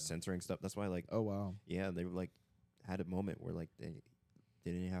 Like they were censoring stuff. That's why like oh wow, yeah, they were like had a moment where like they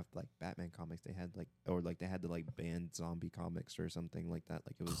didn't have like Batman comics. They had like, or like they had to like ban zombie comics or something like that.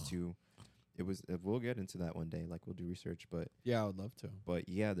 Like it was too. It was. We'll get into that one day. Like we'll do research, yeah, I would love to. but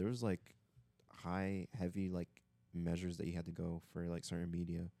yeah, there was like heavy like measures that you had to go for like certain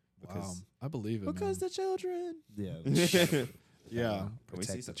media Wow, because I believe it. because man. the children. Yeah. Yeah. we see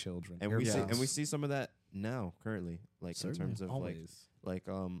Protect the some- children. And we Yeah. see some of that now currently, like Certainly, in terms of always. like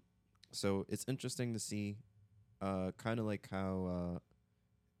so it's interesting to see kind of like how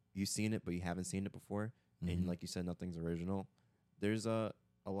you've seen it but you haven't seen it before, and like you said, nothing's original. There's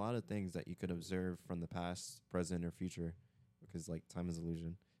a lot of things that you could observe from the past, present, or future, because like time is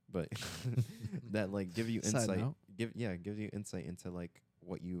illusion. But that like give you Side insight, note. gives you insight into like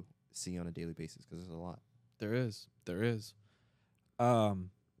what you see on a daily basis, because there's a lot. There is.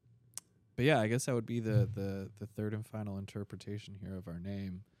 But yeah, I guess that would be the third and final interpretation here of our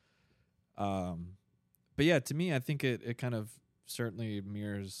name. But yeah, to me, I think it kind of certainly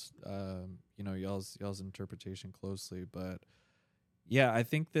mirrors, y'all's interpretation closely. But yeah, I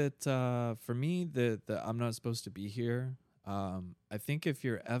think that for me, the I'm not supposed to be here. I think if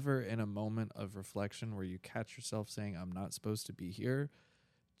you're ever in a moment of reflection where you catch yourself saying, I'm not supposed to be here,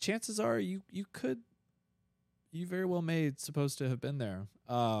 chances are you very well may supposed to have been there.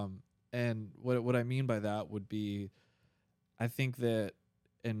 And what I mean by that would be, I think that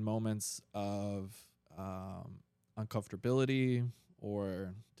in moments of uncomfortability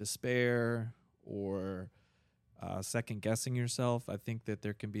or despair or second guessing yourself, I think that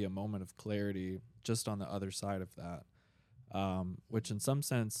there can be a moment of clarity just on the other side of that, which in some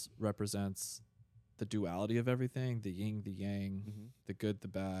sense represents the duality of everything, the yin, the yang, the good, the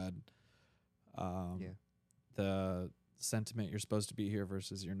bad, the sentiment you're supposed to be here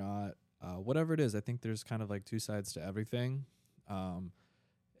versus you're not. Whatever it is, I think there's kind of like two sides to everything,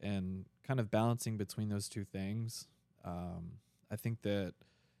 and kind of balancing between those two things. I think that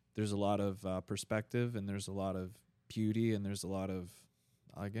there's a lot of perspective, and there's a lot of beauty, and there's a lot of,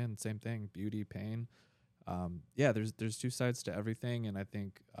 again, same thing, beauty, pain. There's two sides to everything, and I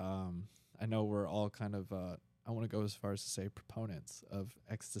think I know we're all kind of I want to go as far as to say proponents of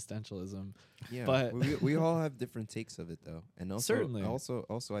existentialism. Yeah, but we all have different takes of it though, and also certainly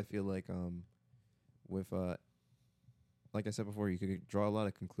also I feel like with like I said before, you could draw a lot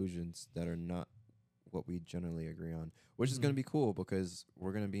of conclusions that are not what we generally agree on, which is going to be cool because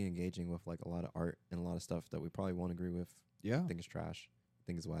we're going to be engaging with like a lot of art and a lot of stuff that we probably won't agree with. Yeah, Think is trash,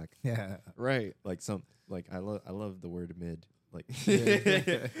 think is whack. Yeah. right. Like I love the word mid. Like,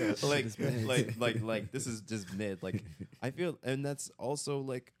 Yeah. like this is just mid. Like, I feel, and that's also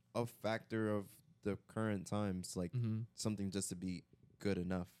like a factor of the current times. Like something just to be good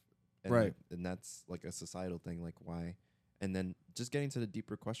enough, and right? And that's like a societal thing. Like why? And then just getting to the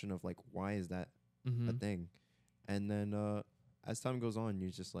deeper question of like why is that a thing? And then as time goes on, you're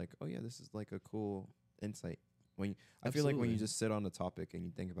just like, oh yeah, this is like a cool insight. I feel like when you just sit on a topic and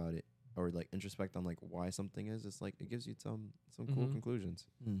you think about it, or like introspect on like why something is, it's like it gives you some cool conclusions,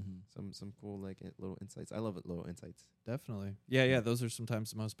 some cool like little insights. I love it, little insights. Definitely. Yeah, those are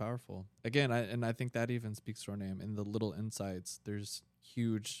sometimes the most powerful. Again, I think that even speaks to our name. In the little insights, there's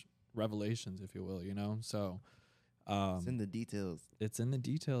huge revelations, if you will, So it's in the details. It's in the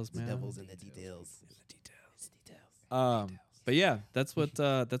details, man. The devil's in the details. But yeah, that's what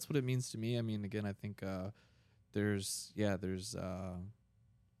it means to me. I mean, again, I think there's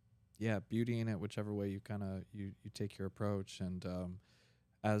beauty in it, whichever way you kind of you take your approach. And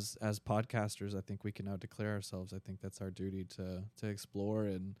as podcasters, I think we can now declare ourselves. I think that's our duty to explore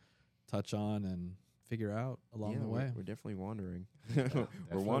and touch on and figure out along the way. We're definitely wandering. We're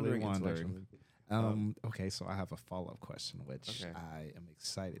wandering. intellectually. Okay, so I have a follow-up question, which I am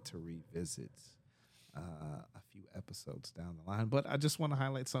excited to revisit a few episodes down the line. But I just want to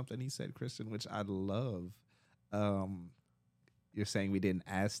highlight something he said, Christian, which I love. You're saying we didn't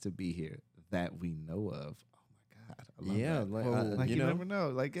ask to be here that we know of. Oh my God, I love that. You never know.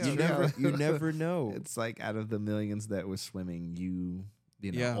 Like you never know. It's like out of the millions that were swimming, you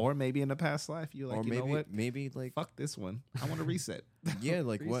know, or maybe in a past life, you like, or you know what? Maybe like Fuck this one. I want to reset. Yeah,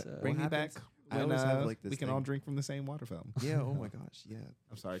 like Reset. what? Bring me back. I always have like this. We can all drink from the same water fountain. Yeah. Oh my gosh. Yeah.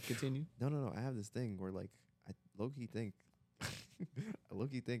 I'm sorry. Continue. No. I have this thing where like I low-key think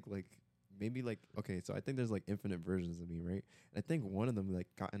like maybe like, okay, so I think there's like infinite versions of me, right? And I think one of them like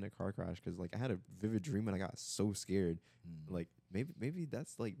got in a car crash because like I had a vivid dream and I got so scared. Like maybe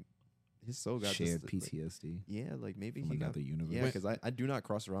that's like his soul got shared this, PTSD. Like, yeah, like maybe from he another got universe. Yeah, because I do not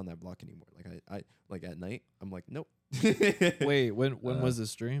cross around that block anymore. Like I like at night I'm like nope. Wait, when was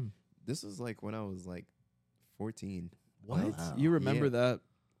this dream? This was like when I was like 14. What? Wow. You remember that?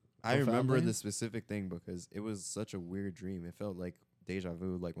 I remember profoundly? the specific thing because it was such a weird dream. It felt like deja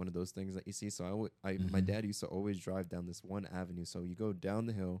vu, like one of those things that you see. So my dad used to always drive down this one avenue. So you go down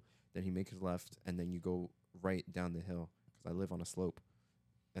the hill, then he makes a left, and then you go right down the hill. Because I live on a slope,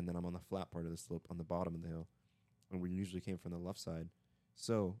 and then I'm on the flat part of the slope on the bottom of the hill, and we usually came from the left side.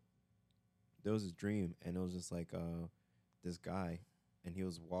 So there was this dream, and it was just like this guy, and he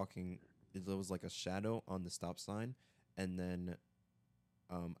was walking. There was like a shadow on the stop sign, and then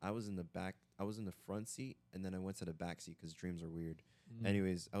I was in the back. I was in the front seat, and then I went to the back seat because dreams are weird.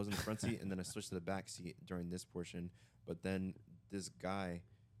 Anyways, I was in the front seat, and then I switched to the back seat during this portion. But then this guy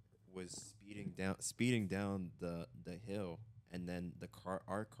was speeding down the hill, and then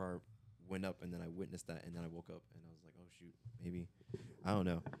our car went up, and then I witnessed that, and then I woke up, and I was like, oh shoot, maybe, I don't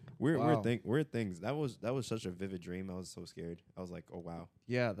know, Wow. weird things. That was such a vivid dream. I was so scared. I was like, oh wow.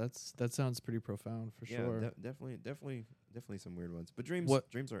 Yeah, that sounds pretty profound for sure. Definitely some weird ones. But dreams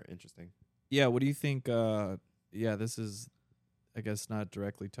are interesting. Yeah, what do you think? This is, I guess, not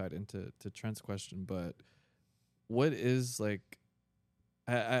directly tied into Trent's question, but what is like?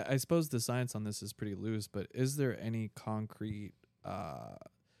 I suppose the science on this is pretty loose, but is there any concrete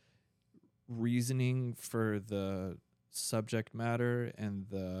reasoning for the subject matter and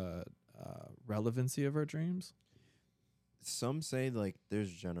the relevancy of our dreams? Some say like there's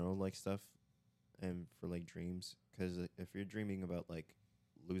general like stuff, and for like dreams, because if you're dreaming about like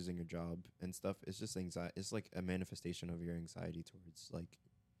losing your job and stuff, it's just anxiety. It's like a manifestation of your anxiety towards like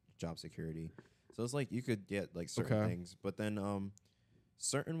job security. So it's like you could get like certain things, but then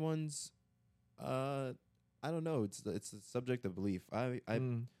certain ones, I don't know. It's a subject of belief.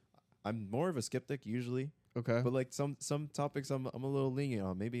 I'm more of a skeptic usually. Okay. But like some topics I'm a little lenient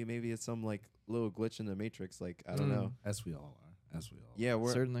on. Maybe it's some like little glitch in the matrix. Like I don't know. As we all are. Yeah,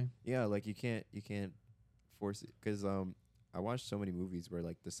 certainly. Yeah, like you can't force it, because I watched so many movies where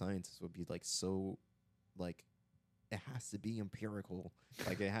like the scientists would be like so like it has to be empirical.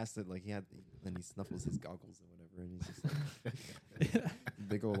 Like it has to like then he snuffles his goggles or whatever, and he's just like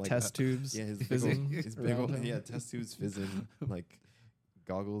big old like test tubes. Yeah, his fizzing. His big old test tubes fizzing, like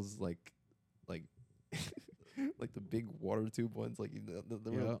goggles like like the big water tube ones, like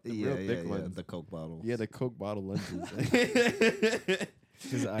the real thick ones, the Coke bottles. Yeah, the Coke bottle lenses.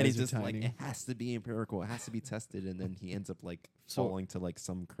 His And he's eyes are just like, tiny. it has to be empirical, it has to be tested, and then he ends up like falling to like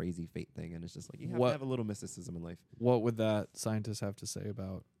some crazy fate thing, and it's just like you have to have a little mysticism in life. What would that scientist have to say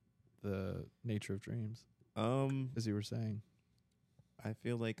about the nature of dreams? As you were saying, I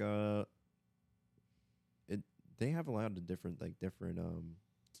feel like they have a lot of different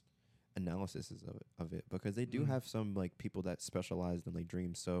analysis of it, because they do have some like people that specialize in like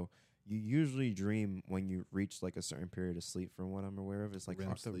dreams. So you usually dream when you reach like a certain period of sleep, from what I'm aware of. It's like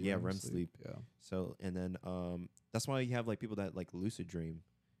REM sleep. REM sleep. Yeah. So and then that's why you have like people that like lucid dream.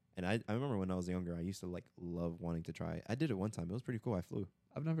 And I remember when I was younger, I used to like love wanting to try it. I did it one time. It was pretty cool. I flew.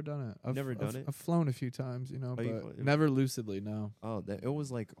 I've never done it. I've flown a few times, but never lucidly. No. Oh, it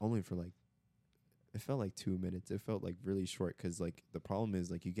was like only for like, it felt like 2 minutes. It felt like really short, because like the problem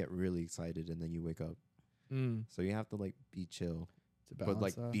is like you get really excited and then you wake up. So you have to like be chill, but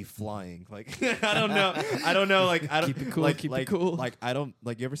like be flying. Like I don't know. Like I don't keep it cool. Like, keep like, it cool. Like I don't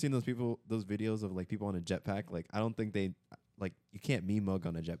like. You ever seen those videos of like people on a jetpack? Like I don't think they. Like you can't me mug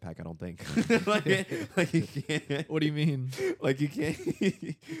on a jetpack. I don't think. like you can't. What do you mean? Like you can't.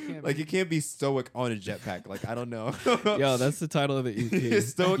 Like you can't be stoic on a jetpack. Like I don't know. Yo, that's the title of the EP.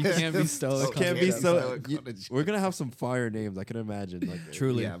 Stoic. You can't be stoic. Can't be stoic. stoic. We're gonna have some fire names. I can imagine. Like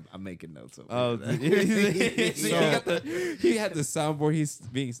Truly. Yeah, I'm making notes of it. He had the soundboard. He's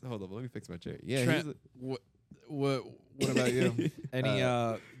being. Hold on. Let me fix my chair. Yeah. Trent, what about you? Any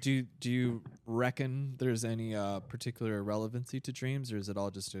do you reckon there's any particular relevancy to dreams, or is it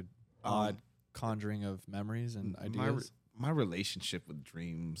all just a odd conjuring of memories and ideas? My relationship with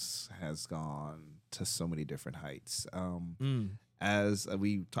dreams has gone to so many different heights. As I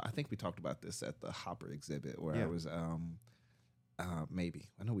think we talked about this at the Hopper exhibit, where I was maybe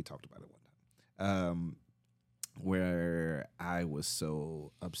I know we talked about it one time. Where I was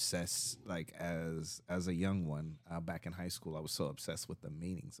so obsessed, like as a young one, back in high school, I was so obsessed with the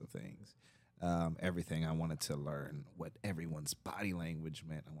meanings of things. Everything I wanted to learn, what everyone's body language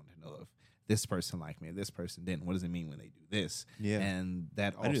meant. I wanted to know if this person liked me, if this person didn't. What does it mean when they do this? Yeah, and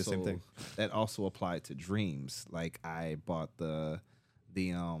that I do the same thing. That also applied to dreams. Like I bought the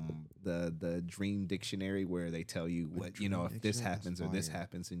dream dictionary, where they tell you what, if this happens or this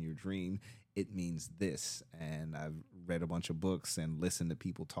happens in your dream, it means this. And I've read a bunch of books and listened to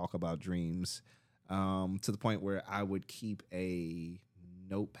people talk about dreams, to the point where I would keep a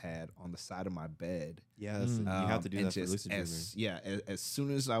notepad on the side of my bed. Yes, you have to do that for lucid dreaming. As soon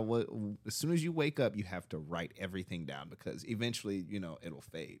as you wake up, you have to write everything down, because eventually, it'll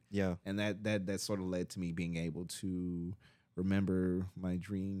fade. Yeah, and that sort of led to me being able to remember my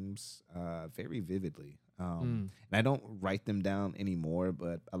dreams very vividly. And I don't write them down anymore,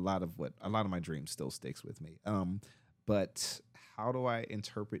 but a lot of my dreams still sticks with me. But how do I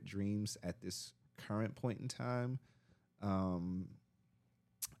interpret dreams at this current point in time?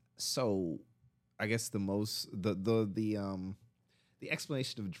 So I guess the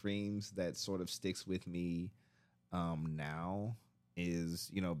explanation of dreams that sort of sticks with me now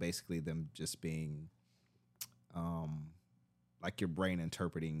is, basically them just being like your brain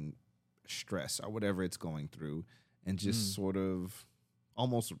interpreting stress or whatever it's going through, and just sort of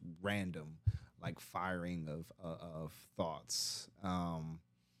almost random, like firing of thoughts,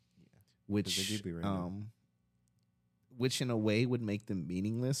 which they do be random. which in a way would make them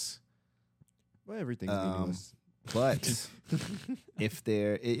meaningless. Well, everything's meaningless. But if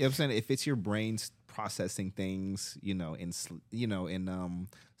they're, you know what I'm saying, if it's your brain's processing things, in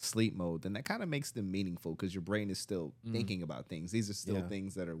sleep mode, then that kind of makes them meaningful because your brain is still thinking about things. These are still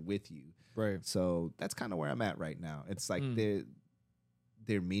things that are with you. Right. So that's kind of where I'm at right now. It's like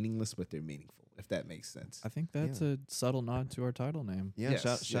they're meaningless, but they're meaningful, if that makes sense. I think that's a subtle nod to our title name. Yeah,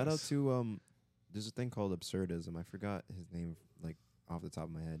 Yes, shout out yes. to there's a thing called absurdism. I forgot his name like off the top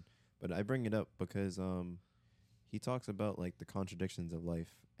of my head, but I bring it up because he talks about like the contradictions of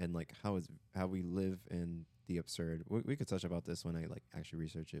life and like how we live in the absurd. We could touch about this when I like actually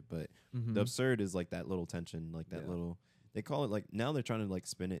research it, but the absurd is like that little tension, like that little. They call it like now they're trying to like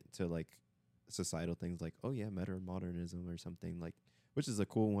spin it to like societal things like meta modernism or something like, which is a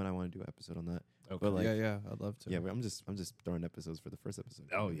cool one. I want to do an episode on that. Okay. But like, yeah, I'd love to. yeah, but I'm just throwing episodes for the first episode.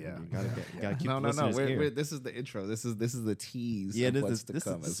 Oh, yeah. You gotta keep No. listeners here. This is the intro. This is the tease. Yeah, of this what's is to this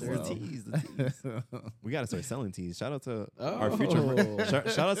come is as the well. tease. The tease. We gotta start selling teas. Shout out to Oh. our future.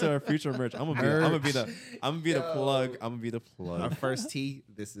 Shout out to our future merch. I'm gonna be the plug. I'm gonna be the plug. Our first tea.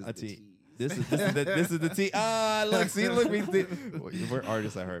 This is A the tea. tease. This is the tea. Look, we're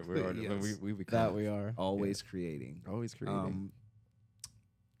artists at heart. We're artists. Yes. We become That we are. Always creating. always creating.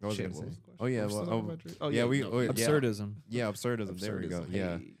 What was I Shit, gonna what was say? the Oh yeah, question? well, What was the yeah, we no, Absurdism. yeah, absurdism. There we go. absurdism.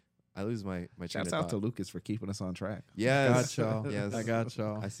 Yeah, Hey. I lose my train Shouts of out to thought. Lucas for keeping us on track. Yes, Got y'all. yes. I got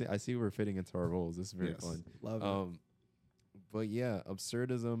y'all. I see we're fitting into our roles. This is very Yes. fun. Love it. But yeah,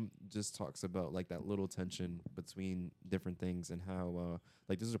 absurdism just talks about like that little tension between different things and how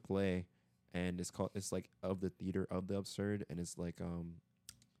like there's a play and it's like of the theater of the absurd and it's like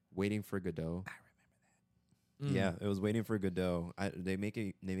Waiting for Godot. Yeah, it was Waiting for Godot. They make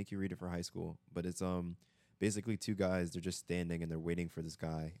you read it for high school, but it's basically two guys, they're just standing and they're waiting for this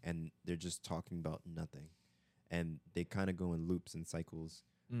guy and they're just talking about nothing. And they kind of go in loops and cycles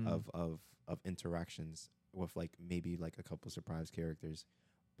of interactions with like maybe like a couple surprise characters,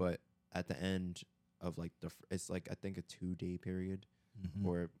 but at the end of like it's like I think a 2-day period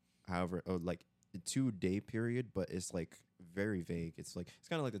or however, or like a 2-day period, but it's like very vague. It's like it's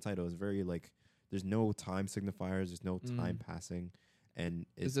kind of like the title. It's very like there's no time signifiers. There's no time passing, and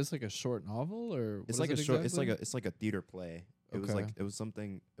Is this like a short novel or it's what like is a it short. exactly? It's like a theater play. It was Okay. like it was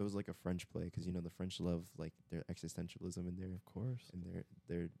something. It was like a French play because the French love like their existentialism and their Of course. and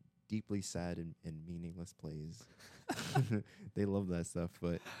their deeply sad and meaningless plays. They love that stuff,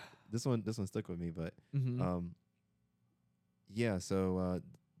 but this one stuck with me. But yeah, so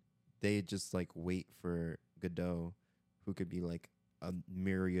they just like wait for Godot, who could be like a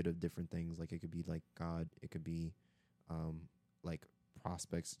myriad of different things. Like it could be like God, it could be like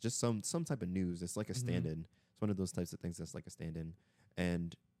prospects, just some type of news. It's like a stand-in. It's one of those types of things that's like a stand-in.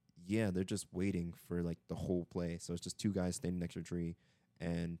 And yeah, they're just waiting for like the whole play. So it's just two guys standing next to a tree,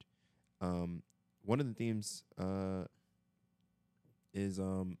 and one of the themes is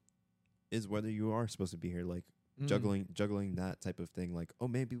whether you are supposed to be here, like juggling that type of thing. Like, oh,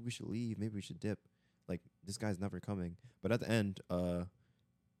 maybe we should leave, maybe we should dip. Like this guy's never coming. But at the end of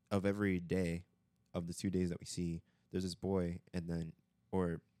every day of the 2 days that we see, there's this boy, and then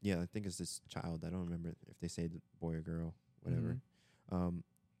I think it's this child. I don't remember if they say the boy or girl, whatever.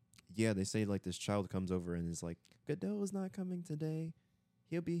 Yeah, they say like this child comes over and is like, Godot is not coming today.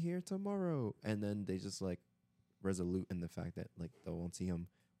 He'll be here tomorrow. And then they just like resolute in the fact that like they won't see him.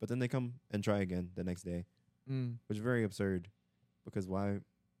 But then they come and try again the next day, which is very absurd because why,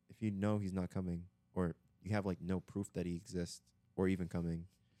 if you know he's not coming or you have like no proof that he exists or even coming,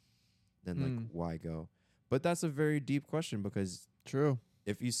 then like why go? But that's a very deep question because True.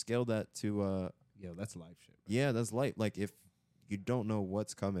 if you scale that to Yo, that's life shit. yeah, that's light. Like if you don't know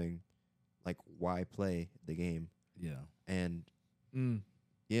what's coming, like why play the game? Yeah. And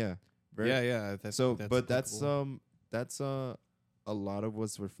yeah, Yeah. That's a lot of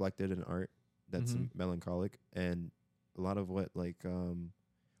what's reflected in art. That's melancholic, and a lot of what like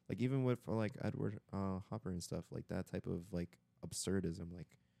even with like Edward Hopper and stuff like that type of like absurdism.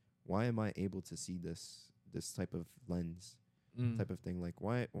 Like, why am I able to see this type of lens type of thing? Like,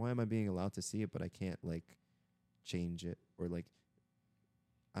 why am I being allowed to see it, but I can't like change it or like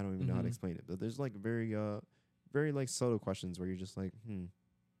I don't even know how to explain it. But there's like very like subtle questions where you're just like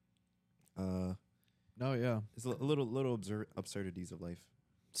No, yeah. it's a little absurdities of life.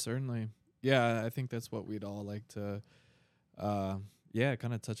 Certainly. Yeah, I think that's what we'd all like to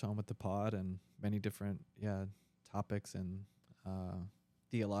kind of touch on with the pod and many different topics and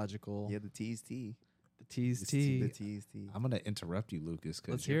theological. Yeah, the T's T. The T's The T. T's T. I'm gonna interrupt you, Lucas, Let's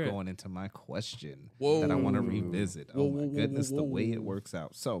because hear you're it. going into my question Whoa. that I want to revisit. Whoa, Oh my whoa, whoa, goodness, whoa, the way whoa. it works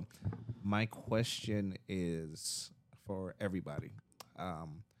out. So, my question is for everybody: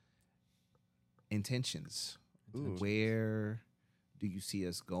 intentions. Ooh. Where do you see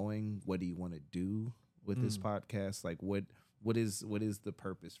us going? What do you want to do with this podcast? Like, what is the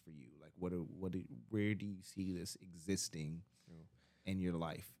purpose for you? Like, where do you see this existing in your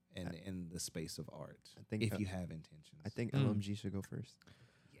life and in the space of art? I think, if you have intentions, I think LMG should go first.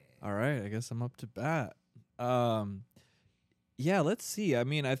 All right, I guess I'm up to bat. Yeah, let's see. I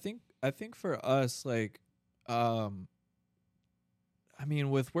mean, I think for us, like, I mean,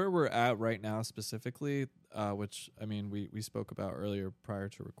 with where we're at right now specifically, which I mean, we spoke about earlier prior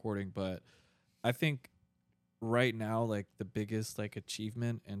to recording, but I think right now, like the biggest like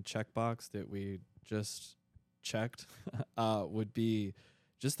achievement and checkbox that we just checked would be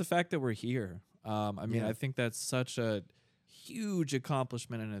just the fact that we're here. I mean, I think that's such a huge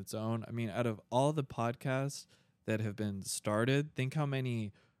accomplishment in its own. I mean, out of all the podcasts that have been started, think how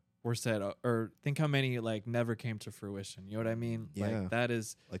many were said, or think how many like never came to fruition. You know what I mean? Yeah. Like that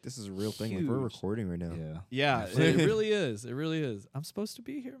is Like this is a real thing. Like we're Huge. recording right now. yeah, it really is. It really is. I'm supposed to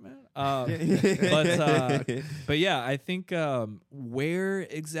be here, man. But yeah, I think where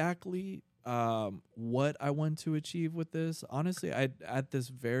exactly what I want to achieve with this, honestly, I at this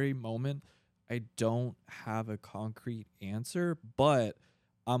very moment I don't have a concrete answer, but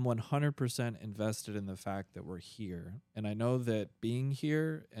I'm 100% invested in the fact that we're here. And I know that being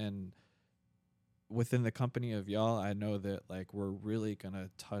here and within the company of y'all, I know that like we're really going to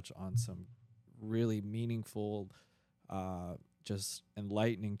touch on some really meaningful, just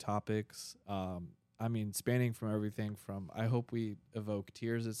enlightening topics. I mean, spanning from everything from, I hope we evoke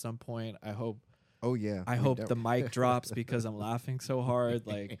tears at some point. I hope Oh yeah. I hope the mic drops because I'm laughing so hard.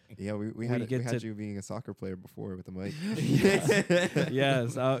 Like, Yeah, we we had get to- you being a soccer player before with the mic.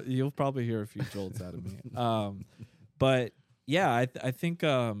 yes, you'll probably hear a few jolts out of me. But yeah, I think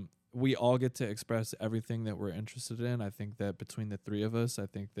we all get to express everything that we're interested in. I think that between the three of us, I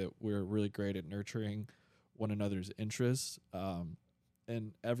think that we're really great at nurturing one another's interests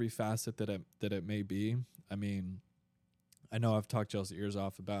in every facet that it may be. I mean, I know I've talked y'all's ears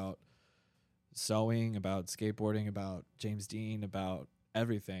off about sewing, about skateboarding, about James Dean, about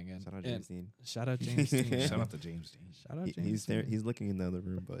everything. And Shout out James Dean. Shout out James Dean. Shout out to James Dean. Shout out James He's there. Dean. He's looking in the other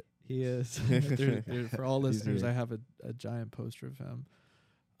room, but He is. For all He's listeners, here. I have a giant poster of him.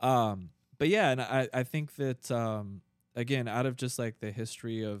 But yeah, and I think that again, out of just like the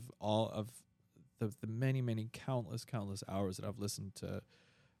history of all of the many countless hours that I've listened to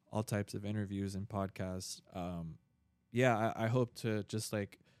all types of interviews and podcasts, yeah, I hope to just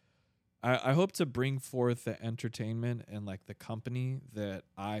like I hope to bring forth the entertainment and like the company that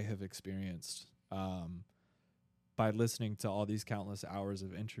I have experienced by listening to all these countless hours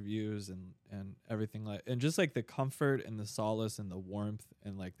of interviews and everything, like, and just like the comfort and the solace and the warmth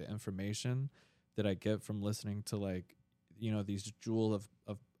and like the information that I get from listening to, like, you know, these jewel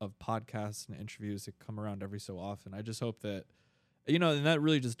of podcasts and interviews that come around every so often. I just hope that, you know, and that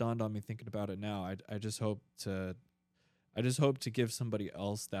really just dawned on me thinking about it now. I just hope to give somebody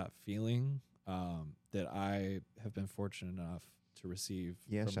else that feeling that I have been fortunate enough to receive.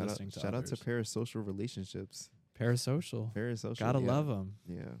 yeah, from shout listening to out others. to parasocial relationships. Parasocial. Gotta yeah. love them.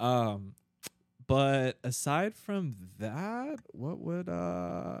 Yeah. But aside from that, what would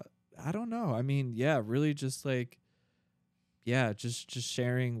I don't know. I mean, yeah, really just like, yeah, just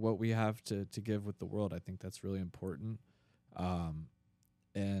sharing what we have to give with the world. I think that's really important.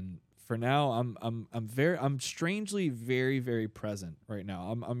 And for now, I'm strangely very, very present right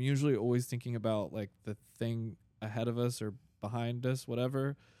now. I'm usually always thinking about like the thing ahead of us or behind us,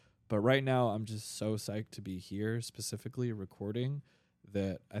 whatever. But right now, I'm just so psyched to be here, specifically recording,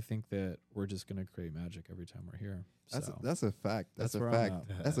 that I think that we're just gonna create magic every time we're here. That's a fact. That's That's a where I'm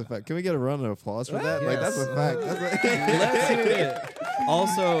fact. at. That's a fact. Can we get a round of applause for that? Like that's a fact. Let's hear it.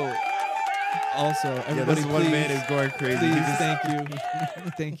 Also, Yeah, everybody, this one please, man is going crazy. He please, just- thank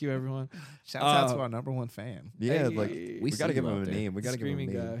you, thank you, everyone. Shout out to our number one fan. Yeah, Hey, like we we see gotta give you him out a there. name. We gotta give him a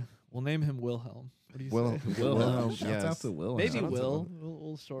Screaming name. guy. We'll name him Wilhelm. What do you Will- say? Wilhelm. Shout Yes. out to Will. Maybe Shout out to Will. Will.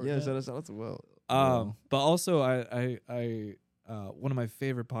 We'll shorten Yeah, it. shout out to Will. But also I one of my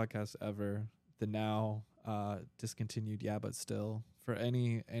favorite podcasts ever, the now discontinued Yeah But Still. For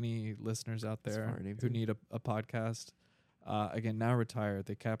any listeners out That's a there fire name who too. need a podcast, again, now retired.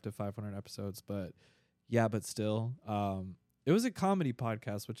 They capped at 500 episodes, but Yeah But Still. It was a comedy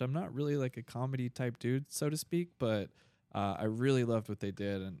podcast, which I'm not really like a comedy type dude, so to speak, but I really loved what they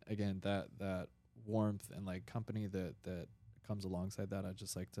did. And again, that warmth and like company that comes alongside that, I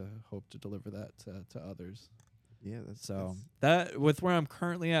just like to hope to deliver that to others. Yeah, that's So that with where I'm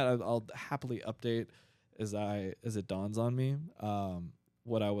currently at, I'll happily update as it dawns on me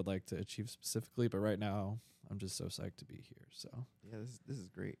what I would like to achieve specifically. But right now, I'm just so psyched to be here. So yeah, this is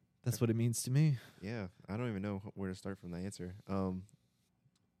great. that's what it means to me. Yeah, I don't even know where to start from the answer.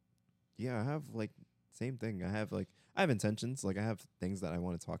 Yeah, I have like same thing. I have intentions. Like I have things that I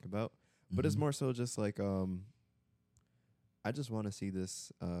want to talk about, but it's Mhm. more so just like I just want to see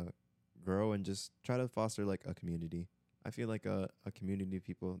this grow and just try to foster like a community. I feel like a community of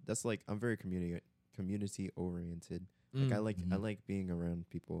people. That's like I'm very community oriented. Like I Mhm. like being around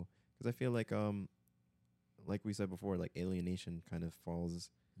people because I feel like we said before, like alienation kind of falls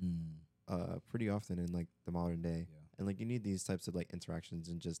pretty often in like the modern day. Yeah. And like you need these types of like interactions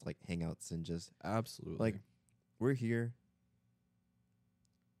and just like hangouts and just Absolutely. like we're here.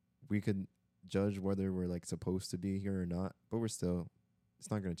 We could judge whether we're like supposed to be here or not, but it's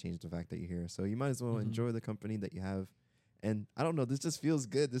not going to change the fact that you're here. So you might as well Mhm. enjoy the company that you have. And I don't know, this just feels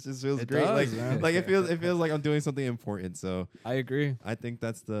good. This just feels It great. does, Like man. like it feels like I'm doing something important. So I agree. I think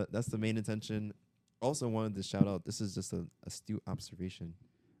that's the main intention. Also wanted to shout out, this is just a astute observation.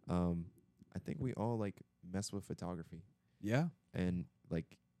 I think we all like mess with photography Yeah. and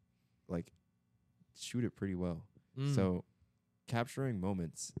like shoot it pretty well. Mm. So capturing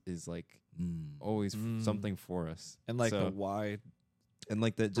moments is like always something for us. and like so, a wide, and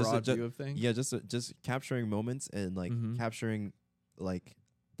like the broad view of things. yeah, just capturing moments and like Mhm. capturing like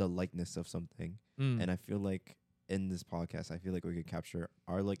the likeness of something. Mm. And I feel like in this podcast, I feel like we could capture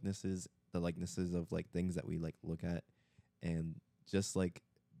our likenesses, the likenesses of like things that we like look at, and just like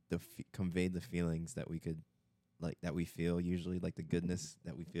convey the feelings that we could like that we feel, usually like the goodness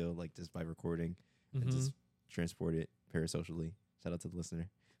that we feel like just by recording and Mhm. just transport it parasocially. Shout out to the listener.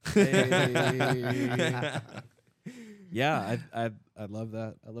 Hey. Yeah, I love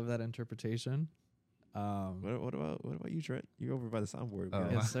that. I love that interpretation. What about you, Trent? You over by the soundboard? Oh.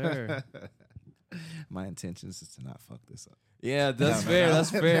 man. Yes, sir. My intentions is to not fuck this up. Yeah, that's No, fair. no.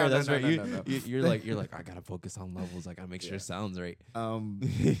 That's fair. No, That's no, fair. no, You, no, no. you're like I gotta focus on levels. I gotta make sure Yeah. it sounds right.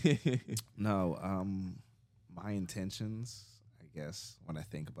 No, my intentions, I guess, when I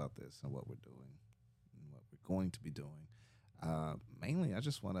think about this and what we're doing and what we're going to be doing, mainly I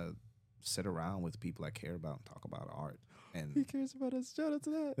just want to sit around with people I care about and talk about art. He And cares about us. Shout out to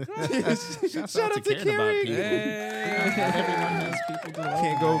that. Shouts Shout out out to to caring about Carrie. people. Everyone has people to love.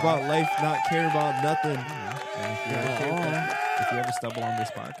 Can't go about life not care about nothing. And if you ever stumble on this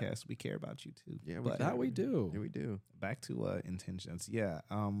podcast, we care about you too. Yeah, we But That we do. Yeah, we do. back to intentions. Yeah,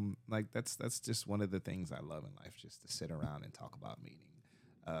 like that's just one of the things I love in life, just to sit around and talk about meaning.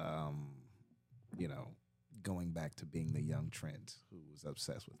 You know, going back to being the young Trent who was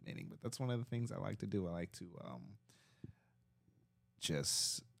obsessed with meaning, but that's one of the things I like to do. I like to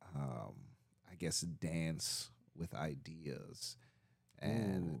just I guess dance with ideas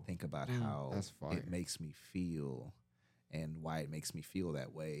and Ooh. think about Mm, how that's fire. it makes me feel and why it makes me feel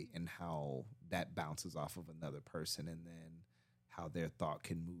that way and how that bounces off of another person and then how their thought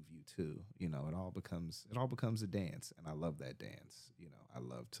can move you too. You know, it all becomes a dance, and I love that dance. You know, I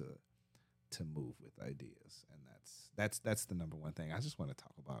love to move with ideas, and that's the number one thing. I just want to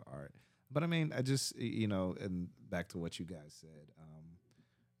talk about art. But I mean, I just, you know, and back to what you guys said,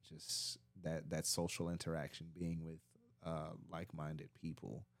 just that social interaction, being with like-minded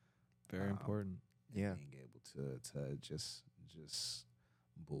people, Very important. and Yeah. being able to just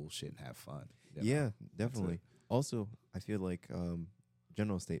bullshit and have fun. you know? Yeah, definitely. Also, I feel like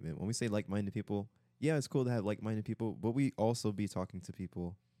general statement, when we say like-minded people, yeah, it's cool to have like-minded people, but we also be talking to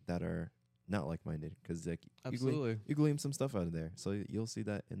people that are not like-minded, because like Absolutely. you glean some stuff out of there. So you'll see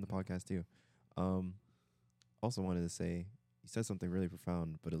that in the podcast too. Also wanted to say, you said something really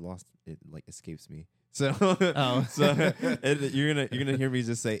profound, but it like escapes me. So Oh. so you're gonna hear me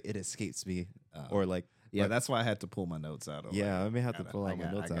just say it escapes me, or like Yeah, like- that's why I had to pull my notes out. Of yeah, I may have to gotta- pull I out my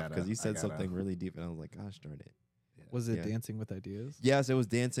got- notes I out gotta- because you I said gotta- something really deep, and I was like, gosh darn it. Was it Yeah. Dancing with Ideas? Yes, it was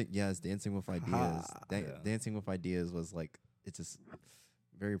dancing. Yes, dancing with ideas. Yeah. Dancing with ideas was like, it's just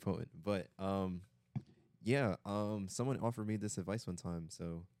very potent. But yeah, someone offered me this advice one time.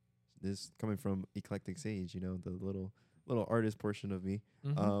 So this coming from Eclectic Sage, you know, the little artist portion of me.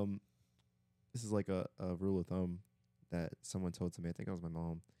 Mhm. This is like a rule of thumb that someone told to me. I think it was my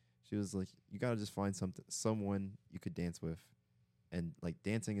mom. She was like, you gotta just find someone you could dance with, and like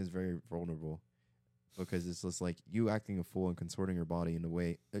dancing is very vulnerable. Because it's just like you acting a fool and contorting your body in a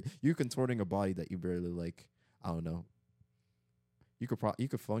way, you contorting a body that you barely like. I don't know. You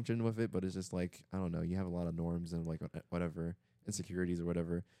could function with it, but it's just like, I don't know. You have a lot of norms and like whatever insecurities or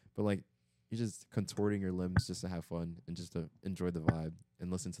whatever. But like contorting your limbs just to have fun and just to enjoy the vibe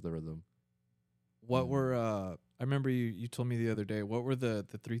and listen to the rhythm. What were I remember you told me the other day, what were the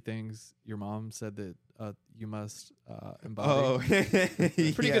 3 things your mom said that you must embody?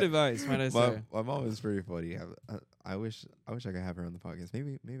 Pretty good advice, might I say. My mom is pretty funny. I wish I could have her on the podcast.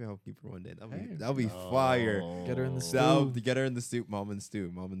 Maybe I'll keep her one day. That'll be fire. Get her in the Get her in the stew. Mom and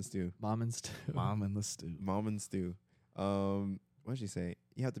stew. Mom and stew. Mom and the stew. Mom and stew. What did she say?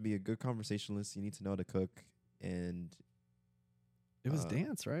 You have to be a good conversationalist. You need to know how to cook, and it was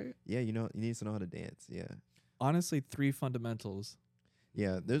dance, right? Yeah, you need to know how to dance. Yeah. Honestly, 3 fundamentals.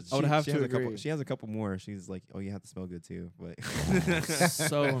 Yeah, I would have to agree. She has a couple more. She's like, "Oh, you have to smell good too," but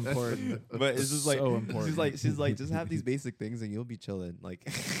so important. But it's just like so important. She's like, just have these basic things and you'll be chilling. Like,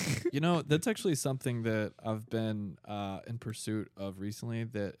 that's actually something that I've been in pursuit of recently.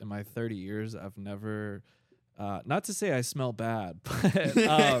 That in my 30 years, I've never. Not to say I smell bad, but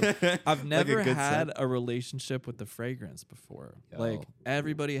I've never had a relationship with the fragrance before. Yo. Like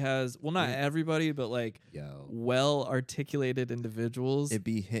everybody has, well, not everybody, but like well articulated individuals it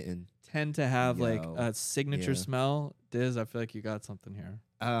be hitting. tend to have like a signature smell. Diz, I feel like you got something here.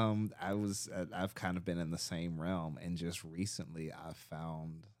 I've kind of been in the same realm, and just recently I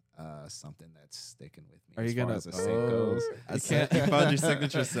found something that's sticking with me. Are you gonna? As a scent goes. You found your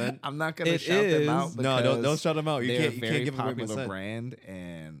signature scent. I'm not gonna shout them out. No, don't shout them out. You can't give away my popular scent. brand,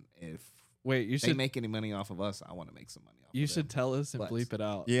 and if you they make any money off of us, I want to make some money off. You of should them. tell us and bleep it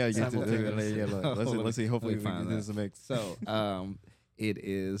out. Yeah, let's see. Hopefully, we can do this mix. So, it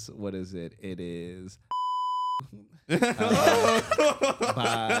is. What is it? It is by.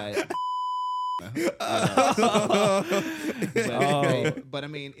 But I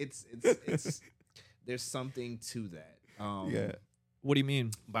mean, it's there's something to that. Yeah. What do you mean?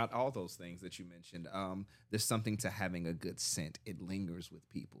 About all those things that you mentioned. There's something to having a good scent. It lingers with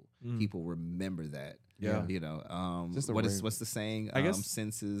people. People remember that. Yeah. What's the saying? I guess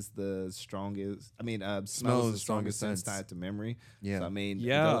sense is the strongest. I mean, smell is the strongest sense tied to memory. Yeah. So, I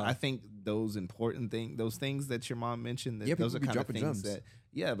mean, I think those important things, those things that your mom mentioned, those are kind of things that,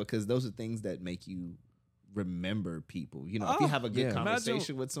 because those are things that make you remember people. If you have a good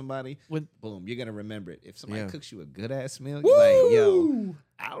conversation with somebody, boom, you're gonna remember it. If somebody cooks you a good ass meal, you're like, yo,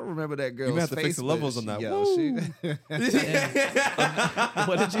 I'll remember that girl's face. You have to fix the levels on that.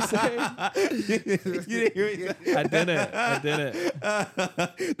 What did you say? You didn't hear me. I did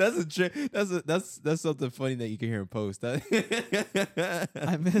it. That's a trick. That's something funny that you can hear in post. I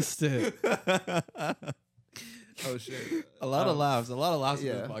missed it. Oh shit! A lot of laughs in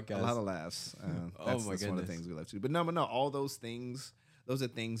this podcast. A lot of laughs. That's one of the things we love to do. But no, all those things, those are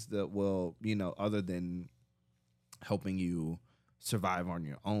things that will, other than helping you survive on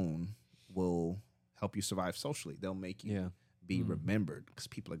your own, will help you survive socially. They'll make you be remembered, because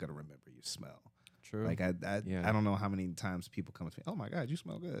people are gonna remember your smell. True. Like I don't know how many times people come up to me. Oh my God, you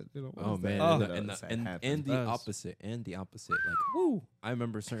smell good. Oh man, and the opposite. Like, woo! I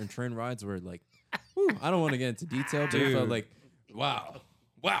remember certain train rides where like, woo! I don't want to get into detail, but it felt like, wow,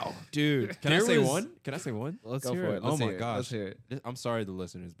 dude. Can I say one? Let's Go hear for it. it. Oh Let's my hear it. gosh! Let's hear it. I'm sorry, the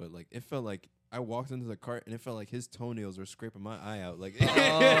listeners, but like, it felt like I walked into the cart and it felt like his toenails were scraping my eye out. Like, it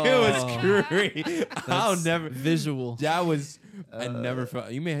was great. I'll never visual. That was. I never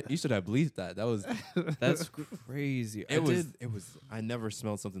felt. You should have believed that. That's crazy. It was. I never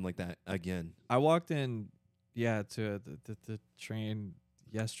smelled something like that again. I walked in, to the train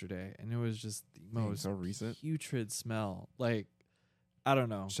yesterday, and it was just the most so recent, putrid smell. Like, I don't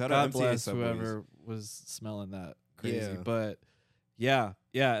know. Shout God out bless MTA whoever was smelling that crazy. Yeah. But yeah,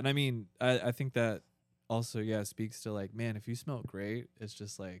 and I mean, I think that also speaks to like, man, if you smell great, it's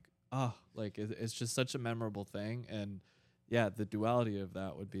just like, it's just such a memorable thing. And the duality of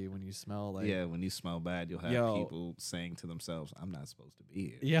that would be when you smell like... Yeah, when you smell bad, you'll have people saying to themselves, I'm not supposed to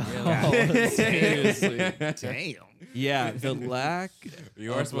be here. Yeah. Seriously. Damn. Yeah, the lack...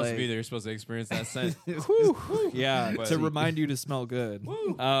 You are supposed to be there. You're supposed to experience that scent. Yeah, to remind you to smell good.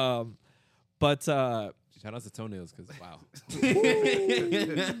 But... Shout out to toenails, because wow.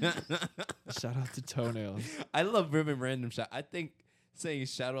 Shout out to toenails. I love random shout. I think saying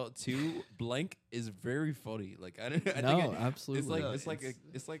shout out to blank is very funny. Like I think absolutely. I think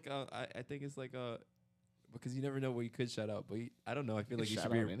it's like because you never know what you could shout out, but I don't know. I feel like you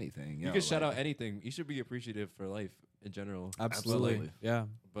should be anything. You could shout out anything. You should be appreciative for life in general. Absolutely. Yeah.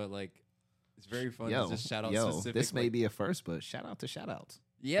 But like, it's very fun to just shout out specific. This may be a first, but shout out to shout outs.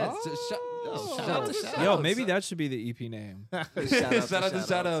 Yeah, shout out to shout outs. Yo, maybe that should be the EP name. Shout out to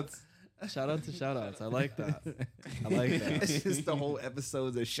shout outs. Shout out to shout outs. I like that. I like that. It's just the whole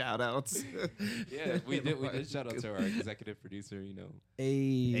episodes of shout outs. Yeah, we did shout out to our executive producer, you know.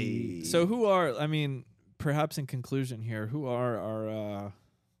 Hey. So perhaps in conclusion here, who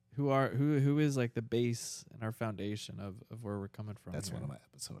is like the base and our foundation of where we're coming from? That's here? one of my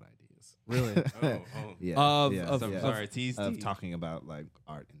episode ideas. Really? Yeah. Of- yeah, of- Some- yeah. sorry, tease. Of talking about like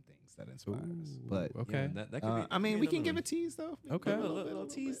art and things that inspire us. But okay. Yeah, that could be, I mean, we can give a tease though. Okay. a little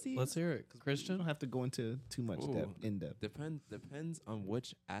tease. Let's hear it, We Christian. don't have to go into too much Ooh. in depth. Depends on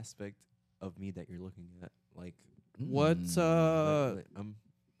which aspect of me that you're looking at. Like, What's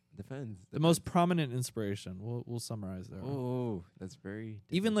depends. the most prominent inspiration? We'll summarize there. Oh, that's very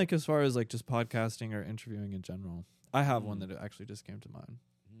Even different. like as far as like just podcasting or interviewing in general. I have one that actually just came to mind.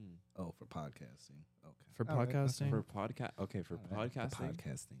 Oh, for podcasting. Okay. For All right, that's podcasting? for podcast. Okay, for all right. The podcasting.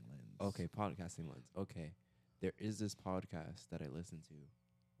 podcasting lens. Okay, podcasting lens. Okay, there is this podcast that I listen to.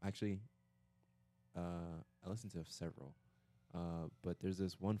 Actually, I listen to several, but there's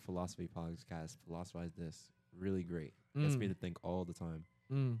this one philosophy podcast. Philosophize This, really great. Gets me to think all the time.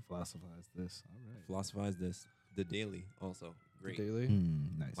 Philosophize this. All right. Philosophize This, The Daily, also great. Daily.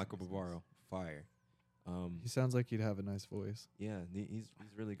 Nice. Michael nice, Bavaro, fire. He sounds like he'd have a nice voice. Yeah, he's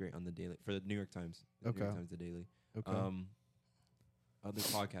really great on The Daily for the New York Times. The New Okay. York Times, The Daily. Okay. Other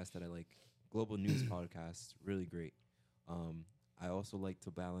podcasts that I like, global news podcasts, really great. I also like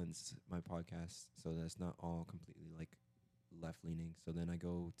to balance my podcast so that it's not all completely like left leaning. So then I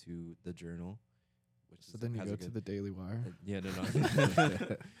go to the Journal, which So then you go to the Daily Wire. yeah, no.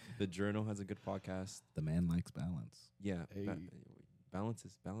 The Journal has a good podcast. The man likes balance. Yeah, Hey. balance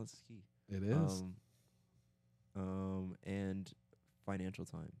is key. It is. And Financial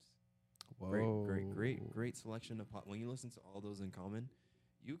Times. Whoa. Great selection of when you listen to all those in common,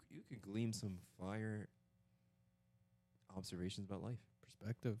 you could glean some fire observations about life.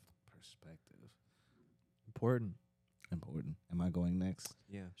 Perspective. Important. Important. Am I going next?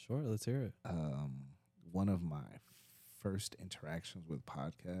 Yeah. Sure. Let's hear it. One of my first interactions with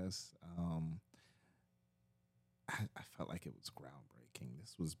podcasts, I felt like it was groundbreaking.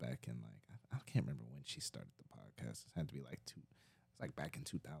 This was back in like I can't remember when she started the podcast. It had to be like back in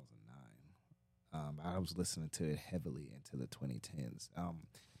 2009. I was listening to it heavily into the 2010s.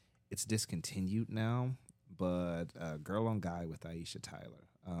 It's discontinued now, but Girl on Guy with Aisha Tyler.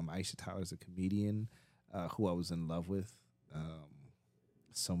 Aisha Tyler is a comedian who I was in love with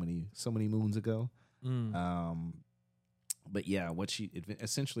so many moons ago. But yeah, what she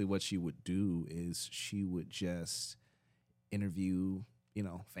would do is she would just interview,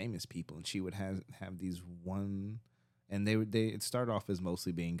 famous people, and she would have these one, and it started off as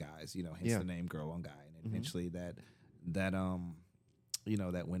mostly being guys, hence the name Girl on Guy, and eventually that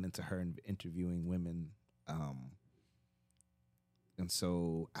went into her interviewing women, and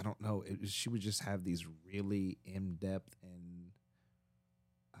so I don't know, she would just have these really in-depth and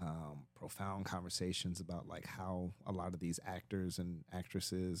profound conversations about like how a lot of these actors and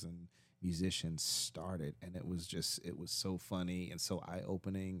actresses and musicians started, and it was so funny and so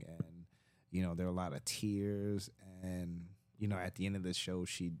eye-opening, and there were a lot of tears, and at the end of the show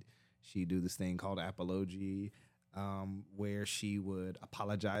she'd do this thing called apology, where she would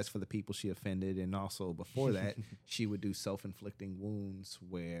apologize for the people she offended, and also before that she would do self-inflicting wounds,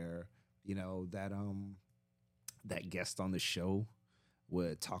 where that guest on the show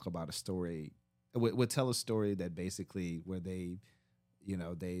would talk about a story, would tell a story that basically where they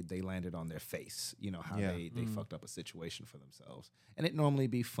landed on their face, how they fucked up a situation for themselves. And it normally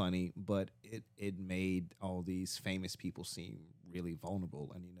be funny, but it made all these famous people seem really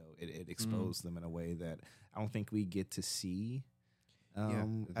vulnerable, and it exposed them in a way that I don't think we get to see.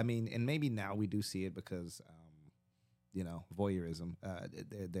 I mean, and maybe now we do see it because voyeurism.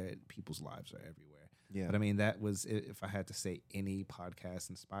 People's lives are everywhere. Yeah. But I mean, that was, if I had to say any podcast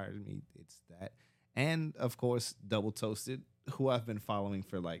inspired me, it's that. And of course, Double Toasted, who I've been following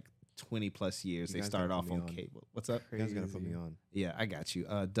for like 20 plus years. You They guys started gotta off put me on on. cable. What's up? You guys gotta put me on. Yeah, I got you.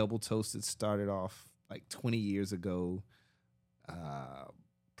 Double Toasted started off like 20 years ago,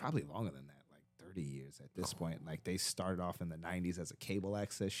 probably longer than that, like 30 years at this point. Like they started off in the 90s as a cable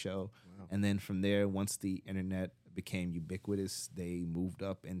access show. Wow. And then from there, once the internet became ubiquitous, they moved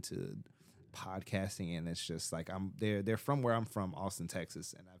up into podcasting, and it's just like they're from where I'm from, Austin,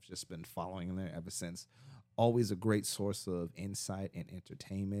 Texas, and I've just been following them there ever since. Always a great source of insight and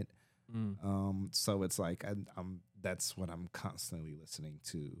entertainment. So it's like that's what I'm constantly listening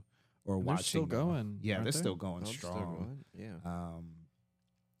to or And watching. they're still going. Yeah, aren't they're they? still going I'm still strong. going.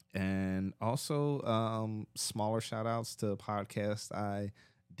 Yeah. And also smaller shout outs to podcasts I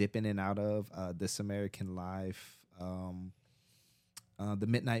dip in and out of. This American Life. The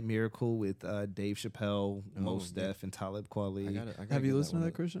Midnight Miracle with Dave Chappelle, Mos yeah. Def, and Talib Kweli. I gotta Have you give listened to one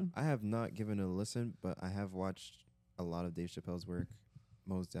that, Christian? I have not given it a listen, but I have watched a lot of Dave Chappelle's work.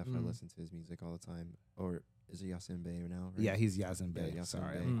 Most definitely listen to his music all the time. Or is it Yasin Bey now? Right? Yeah, he's Yazin Bey. Yeah, Yasin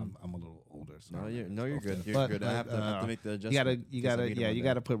Sorry, Bey. I'm a little older. So You're good. You're But, good. I have to make the adjustment. You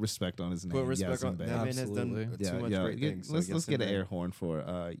gotta put respect on his name. Put respect Yazin on Bey. that man has done Absolutely. too much great things. So Let's Yasin get an Bey. air horn for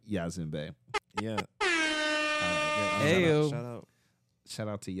Yazin Bey. Yeah. Ayo. Shout out. Shout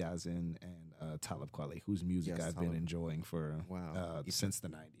out to Yazin and Talib Kweli, whose music Yes, I've been Talib. enjoying for Wow. since the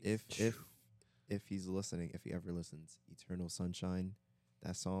 90s. If he's listening, if he ever listens, Eternal Sunshine,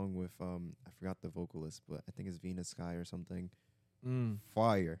 that song with I forgot the vocalist, but I think it's Venus Sky or something.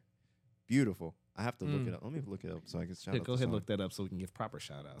 Fire. Beautiful. I have to look it up. Let me look it up so I can shout out Go the ahead and song. look that up so we can give proper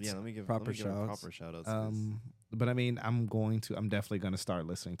shout outs. Yeah, let me give Proper a shouts. proper shout out to this. But I mean, I'm definitely gonna start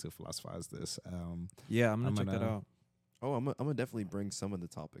listening to Philosophize This. Yeah, I'm I'm gonna check that gonna- out. Oh, I'm gonna definitely bring some of the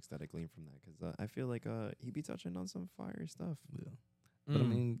topics that I gleaned from that because I feel like he be touching on some fire stuff. Yeah. But I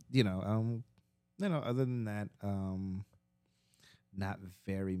mean, other than that, not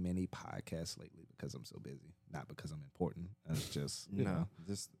very many podcasts lately because I'm so busy. Not because I'm important. It's just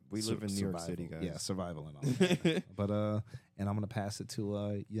just we live in New York City, guys. Yeah, survival and all that. But and I'm gonna pass it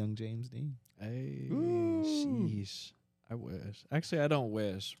to young James Dean. Hey, Ooh. sheesh. I wish. Actually, I don't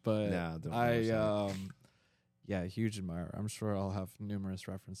wish, but Nah, don't wish that. yeah, huge admirer. I'm sure I'll have numerous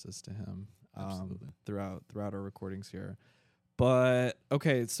references to him Absolutely. throughout our recordings here. But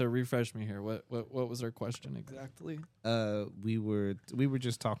okay, so refresh me here. What was our question exactly? We were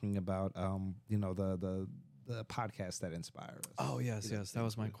just talking about the podcast that inspire us. Oh yes, that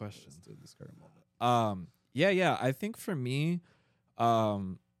was my question. To this current moment. Yeah. I think for me,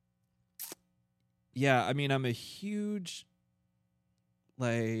 yeah, I mean, I'm a huge,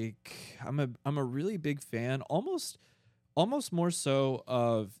 I'm a really big fan, almost more so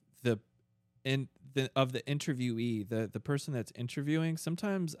of the interviewee, the person that's interviewing.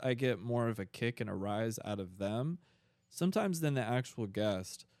 Sometimes I get more of a kick and a rise out of them, sometimes than the actual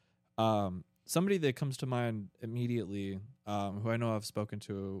guest. Somebody that comes to mind immediately, who I know I've spoken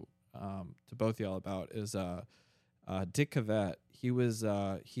to both y'all about, is Dick Cavett.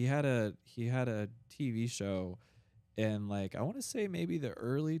 He had a TV show in I want to say maybe the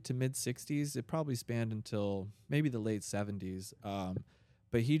early to mid 60s. It probably spanned until maybe the late 70s.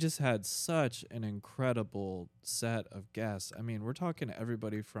 But he just had such an incredible set of guests. I mean, we're talking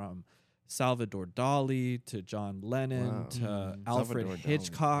everybody from Salvador Dali to John Lennon to Alfred Salvador Dali.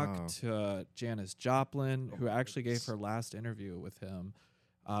 Hitchcock Wow. to Janis Joplin, who actually gave her last interview with him,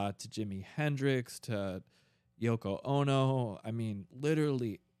 to Jimi Hendrix to Yoko Ono. I mean,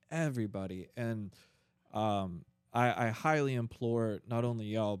 literally everybody. And I highly implore not only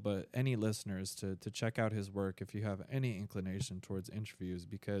y'all, but any listeners to check out his work if you have any inclination towards interviews,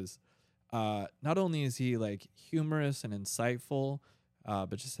 because not only is he humorous and insightful,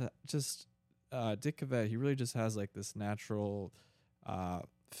 but just Dick Cavett, he really just has this natural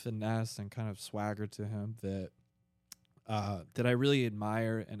finesse and kind of swagger to him that I really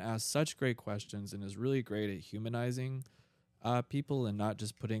admire, and asks such great questions and is really great at humanizing people and not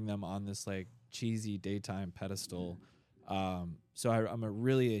just putting them on this cheesy daytime pedestal. So I'm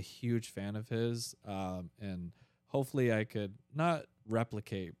really a huge fan of his, and hopefully I could not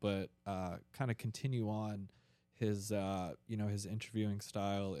replicate, but kind of continue on his his interviewing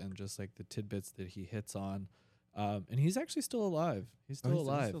style and just the tidbits that he hits on. And he's actually still alive. He's still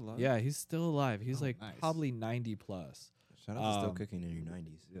alive. Yeah, he's still alive. He's nice. Probably 90 plus. Shout out to still cooking in your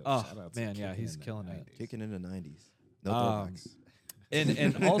 90s. Oh Shout out to man, yeah, Kicking he's in the killing it. 90s. Kicking in the 90s. No Um, throwbacks.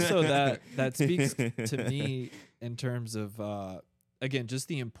 And also that speaks to me in terms of again, just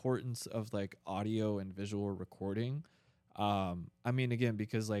the importance of audio and visual recording. I mean, again,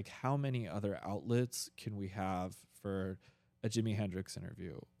 because how many other outlets can we have for a Jimi Hendrix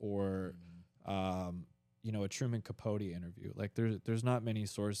interview or a Truman Capote interview? There's not many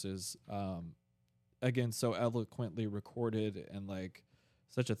sources again so eloquently recorded and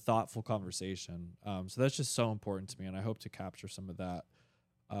such a thoughtful conversation. So that's just so important to me, and I hope to capture some of that,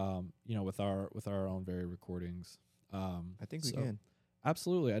 with our own very recordings. I think we so can.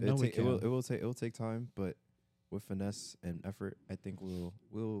 Absolutely, I know we can. It will take time, but with finesse and effort, I think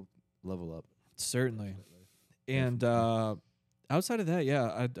we'll level up. Certainly. And outside of that,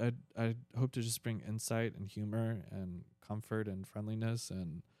 yeah, I hope to just bring insight and humor and comfort and friendliness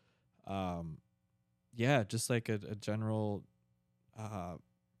and just a general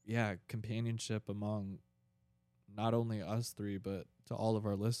companionship among not only us three but to all of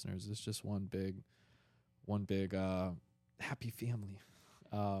our listeners. It's just one big happy family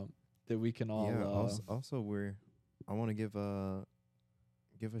that we can all Also I want to give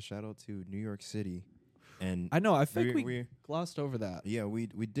give a shout out to New York City, and I know. I think we we glossed over that. yeah we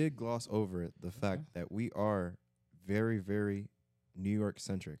did gloss over it, the fact that we are very, very New York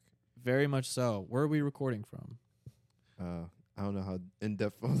centric. Very much so. Where are we recording from? I don't know how in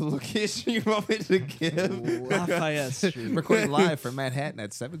depth of the location you want me to give. Lafayette Street. Recording live from Manhattan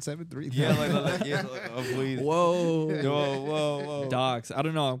at 773. Please. Whoa. Whoa. Dox. I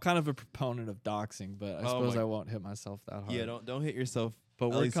don't know. I'm kind of a proponent of doxing, but I suppose my- I won't hit myself that hard. Yeah, don't hit yourself. But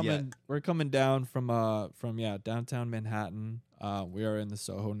at we're least yet. coming down from downtown Manhattan. We are in the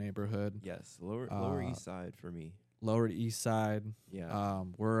Soho neighborhood, Yes, lower east side for me. Lower East Side. Yeah,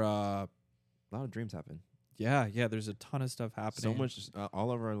 We're a lot of dreams happen. yeah. There's a ton of stuff happening. So much. All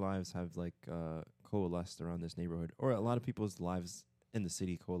of our lives have like coalesced around this neighborhood, or a lot of people's lives in the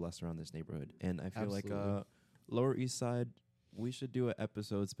city coalesce around this neighborhood. And I feel like Absolutely. Lower East Side, we should do an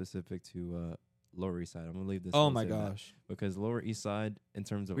episode specific to Lower East Side. I'm gonna leave this. Oh one my saying that, gosh, because Lower East Side, in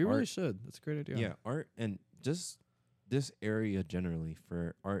terms of we art, really should. That's a great idea. yeah, art and just this area generally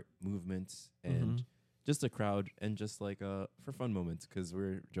for art movements and Mhm. just a crowd and just like for fun moments, because we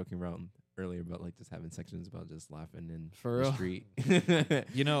were joking around earlier about like just having sections about just laughing in For the real. street.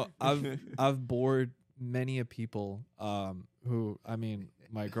 You know, I've bored many a people who, I mean,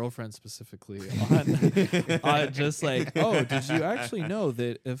 my girlfriend specifically on just like, oh, did you actually know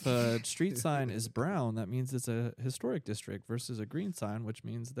that if a street sign is brown, that means it's a historic district versus a green sign, which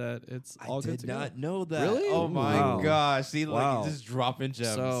means that it's all I good did to not go. know that. Really? Oh my Wow. gosh! See, Wow. like just dropping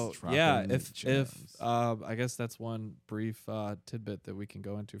gems. So dropping yeah, if gems. I guess that's one brief tidbit that we can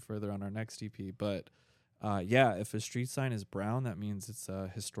go into further on our next EP. But yeah, if a street sign is brown, that means it's a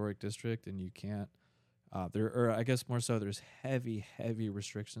historic district, and you can't. Or I guess more so, there's heavy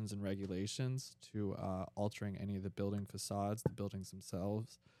restrictions and regulations to altering any of the building facades, the buildings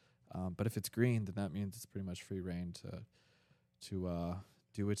themselves. But if it's green, then that means it's pretty much free reign to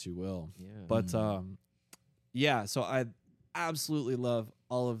do what you will. yeah, But yeah, so I absolutely love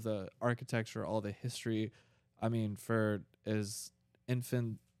all of the architecture, all the history. I mean, for as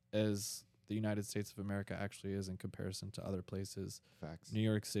infant as the United States of America actually is in comparison to other places, facts. New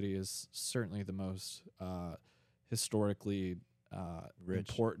York City is certainly the most historically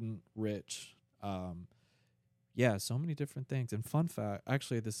important, rich. Yeah, so many different things. And fun fact,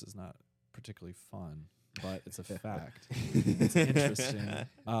 actually, this is not particularly fun, but it's a fact. It's interesting.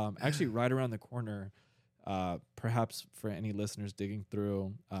 Actually, right around the corner, perhaps for any listeners digging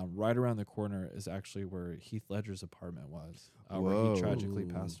through, right around the corner is actually where Heath Ledger's apartment was, where he tragically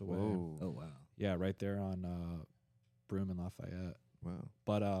passed away. Whoa. Oh wow. Yeah, right there on Broome and Lafayette. Wow.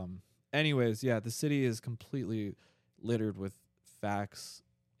 But anyways, yeah, the city is completely littered with facts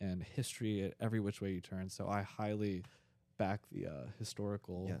and history at every which way you turn. So I highly back the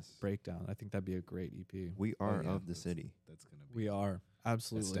historical Yes. breakdown. I think that'd be a great EP. We are yeah, of the that's- city. That's gonna be. We are That's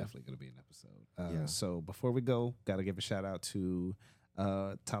absolutely. definitely gonna be an episode. Yeah. So before we go, gotta give a shout out to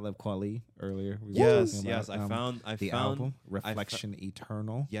Talib Kweli earlier. We were Yes, talking yes. about, I the found album Reflection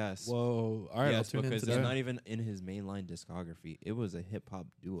Eternal. Yes. Whoa! All right, yes, I'll tune because into it's that. not even in his mainline discography. It was a hip hop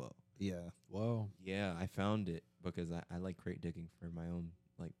duo. Yeah. Whoa! Yeah, I found it because I like crate digging for my own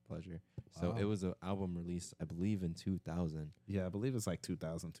like pleasure. So Wow. it was an album released, I believe, in 2000. Yeah, I believe it's like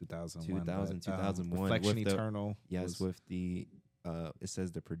 2000, 2001. 2000, but, 2001 Reflection with the- Eternal. Yes, was- with the it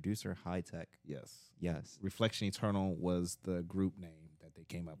says the producer High Tech. yes. Yes. Reflection Eternal was the group name that they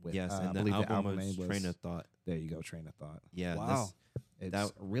came up with. Yes, I and believe the album was Train of Thought. There you go, Train of Thought. Yeah. Wow. It's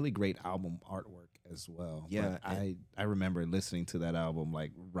That- a really great album artwork as well. Yeah, But I remember listening to that album,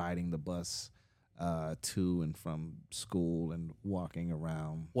 like riding the bus to and from school and walking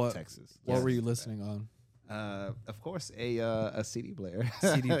around What- Texas. What Yes. were you listening on? Of course, a CD player.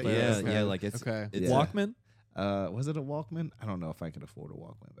 CD player. Yeah, Okay. yeah, like it's Okay. it's Yeah. Walkman. Was it a Walkman? I don't know if I could afford a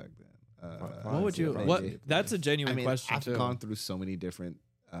Walkman back then. What would you? maybe. What? That's a I genuine mean, question I've too. gone through so many different.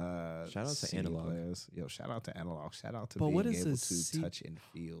 Shout out to CD analog. players. Yo, shout out to analog. Shout out to But being what is able this to touch and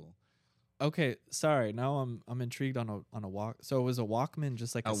feel. Okay, sorry. Now I'm intrigued on a walk. So it was a Walkman,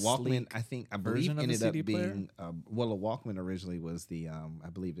 just like A a Walkman, sleek I believe, version of a ended CD up player? being well. A Walkman originally was the I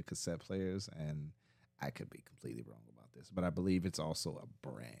believe the cassette players, and I could be completely wrong about this, but I believe it's also a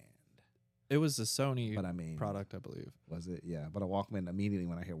brand. It was a Sony But I mean, product, I believe. was it? Yeah, but a Walkman. Immediately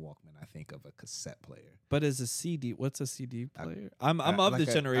when I hear Walkman, I think of a cassette player. But as a CD, what's a CD Uh, player? I'm of like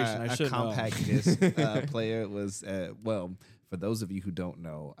this generation. I a should compact know. disc player was well. For those of you who don't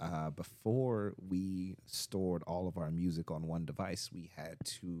know, before we stored all of our music on one device, we had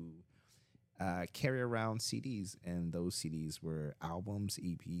to carry around CDs, and those CDs were albums,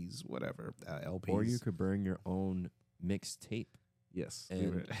 EPs, whatever, LPs. or you could burn your own mixtape yes,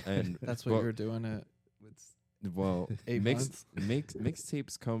 and That's what you were doing. It. Well, 8 months.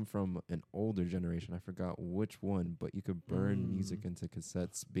 mixtapes come from an older generation. I forgot which one, but you could burn music into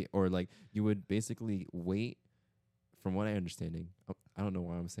cassettes, or like you would basically wait. From what I understanding, I don't know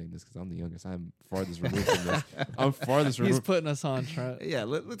why I'm saying this because I'm the youngest. I'm farthest removed from this. I'm farthest He's removed. putting us on, Trent. Yeah,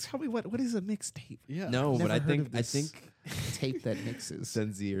 let's tell me what is a mixtape? Yeah. No, but Never I heard think of this tape that mixes.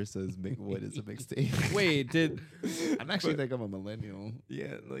 Senzier says, "What is a mixtape?" Wait, I'm actually think I'm a millennial.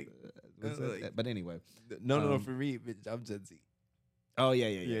 Yeah, like, But anyway, no, for me, I'm Gen Z.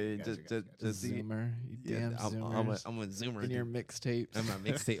 Yeah. Gotcha. Just Zoomer. You damn Zoomers. I'm a Zoomer. In your mixtapes. I'm a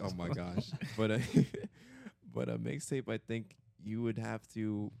mixtape. Oh my gosh! But a mixtape, I think you would have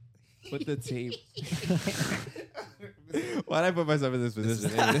to put the tape. Why did I put myself in this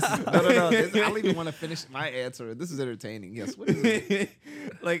position? No. I don't even want to finish my answer. This is entertaining. Yes. What is it?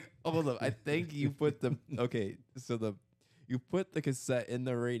 Like, hold up. I think you put you put the cassette in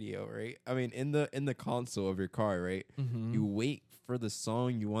the radio, right? I mean, in the console of your car, right? Mm-hmm. You wait for the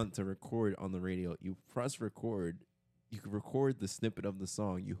song you want to record on the radio. You press record. You can record the snippet of the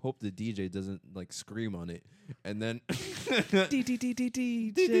song. You hope the DJ doesn't like scream on it, and then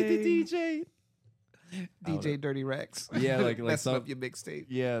DJ Dirty Rex. Yeah, like messing up your mixtape.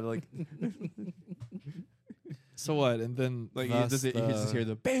 Yeah, like So what? And then like you just hear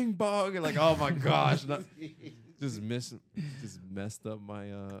the bang bong and like, oh my gosh, just messed up my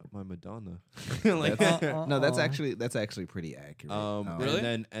my Madonna. Like No, that's actually pretty accurate.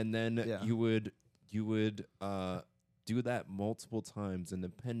 Really? And then Yeah. you would do that multiple times, and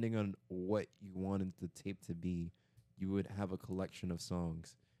depending on what you wanted the tape to be, you would have a collection of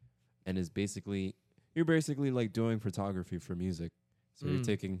songs, and you're basically like doing photography for music. So you're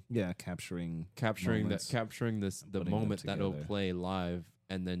taking capturing the putting them moment that'll together. play live,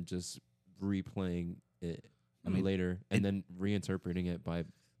 and then just replaying it later, and then reinterpreting it by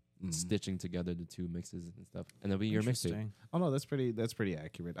stitching together the two mixes and stuff, and that'll be your mixtape. Interesting. Oh no, that's pretty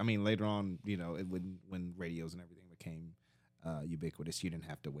accurate. I mean, later on, when radios and everything became ubiquitous, you didn't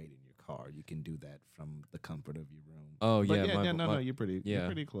have to wait in your car. You can do that from the comfort of your room. Oh But yeah, you're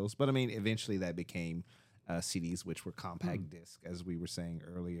pretty close. But I mean, eventually that became CDs, which were compact disc, as we were saying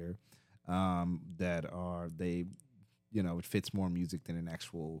earlier. It fits more music than an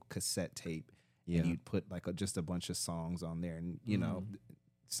actual cassette tape. Yeah. And you'd put like just a bunch of songs on there, and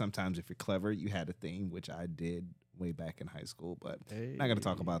sometimes if you're clever, you had a theme, which I did way back in high school, but not gonna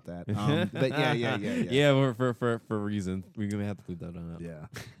talk about that. But yeah. For reasons we're gonna have to leave that on. Yeah.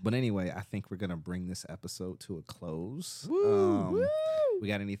 But anyway, I think we're gonna bring this episode to a close. We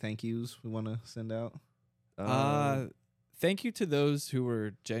got any thank yous we want to send out? Thank you to those who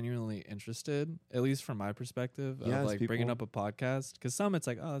were genuinely interested, at least from my perspective, Yes, of like bringing people- up a podcast. Because some it's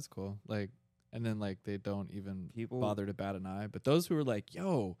like, oh, that's cool, like, and then like they don't even bother to bat an eye. But those who are like,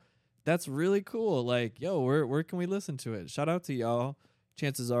 yo, that's really cool. Like, yo, where can we listen to it? Shout out to y'all.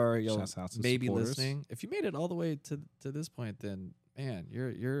 Chances are y'all Shouts out to maybe supporters. listening. If you made it all the way to this point, then man,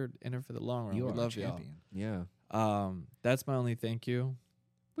 you're in it for the long run. You We are love a y'all. champion. Yeah. That's my only thank you.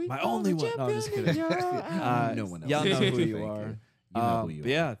 My only one. No, I'm just kidding. No one else. Y'all know who Thank you are. You know who you But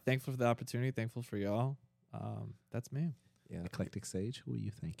are. yeah, thankful for the opportunity. Thankful for y'all. That's me. Yeah. Eclectic Sage, who are you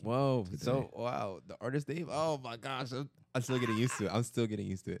thinking? Whoa. today? So wow, the artist name. Oh my gosh, I'm still getting used to it. I'm still getting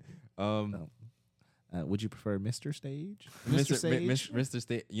used to it. Would you prefer Mr. Stage? Mr.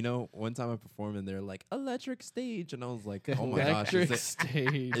 Stage. You know, one time I performed and they're like Electric Stage, and I was like, oh my gosh, Electric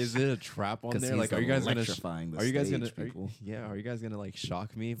Stage. is it a trap on there? Like, are you guys gonna? Are you guys gonna like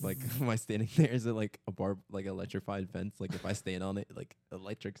shock me? Like, am I standing there? Is it like a bar, like electrified fence? Like, if I stand on it, like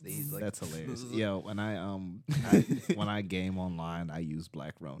Electric Stage. Like, That's hilarious. Yo, when when I game online, I use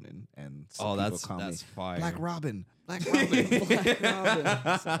Black Ronin, and some people call me fire. Black Robin. Black Robin. Black Robin.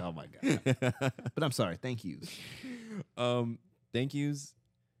 It's like, oh my god! But I'm sorry. Thank yous. Thank yous.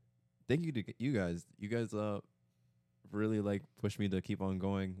 Thank you to you guys. You guys really like pushed me to keep on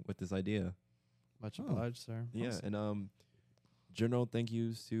going with this idea. Much obliged, sir. Yeah, Awesome. and general thank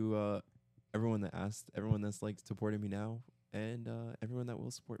yous to everyone that asked, everyone that's like supporting me now, and everyone that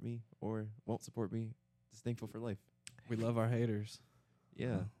will support me or won't support me. Just thankful for life. We love our haters.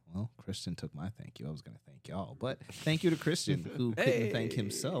 Yeah. Well, Christian took my thank you. I was going to thank y'all, but thank you to Christian who couldn't thank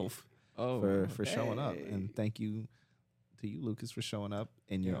himself for showing up, and thank you to you, Lucas, for showing up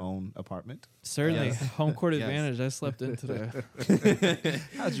in your own apartment. Certainly, Yes. home court Yes. advantage. I slept in today.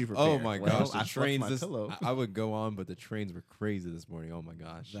 How'd you prepare? Oh my Well, gosh, I the slept trains. my pillow. I would go on, but the trains were crazy this morning. Oh my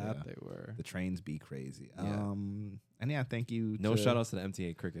gosh. That they were. The trains be crazy. Yeah. And yeah, thank you. No to, shout outs to the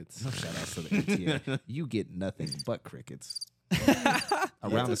MTA Crickets. No shout outs to the MTA. You get nothing but crickets. A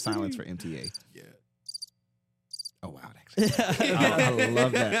round of silence for MTA. Yeah. Oh wow, that I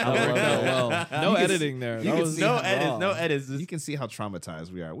love that. I love that. Well, no editing there. you That can was see no how edits, raw. no edits. You can see how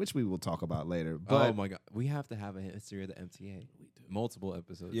traumatized we are, which we will talk about later. Oh But my god, we have to have a history of the MTA. Multiple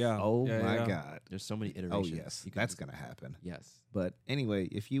episodes. Yeah. oh yeah, my yeah. God. There's so many Oh iterations. yes, You can that's just- gonna happen. Yes. But anyway,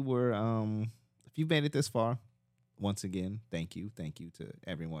 if you made it this far, once again, thank you to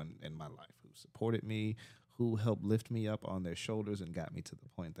everyone in my life who supported me, who helped lift me up on their shoulders and got me to the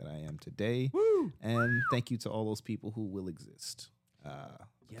point that I am today. Woo! And thank you to all those people who will exist,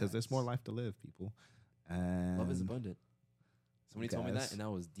 because there's more Yes. life to live, people. And Love is abundant. Somebody told me guys- that, and that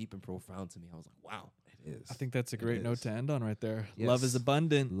was deep and profound to me. I was like, wow. it is. I think that's a great It note is. to end on right there. Love is Yes.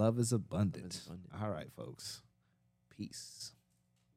 abundant. Love is abundant. abundant. All right, folks. Peace.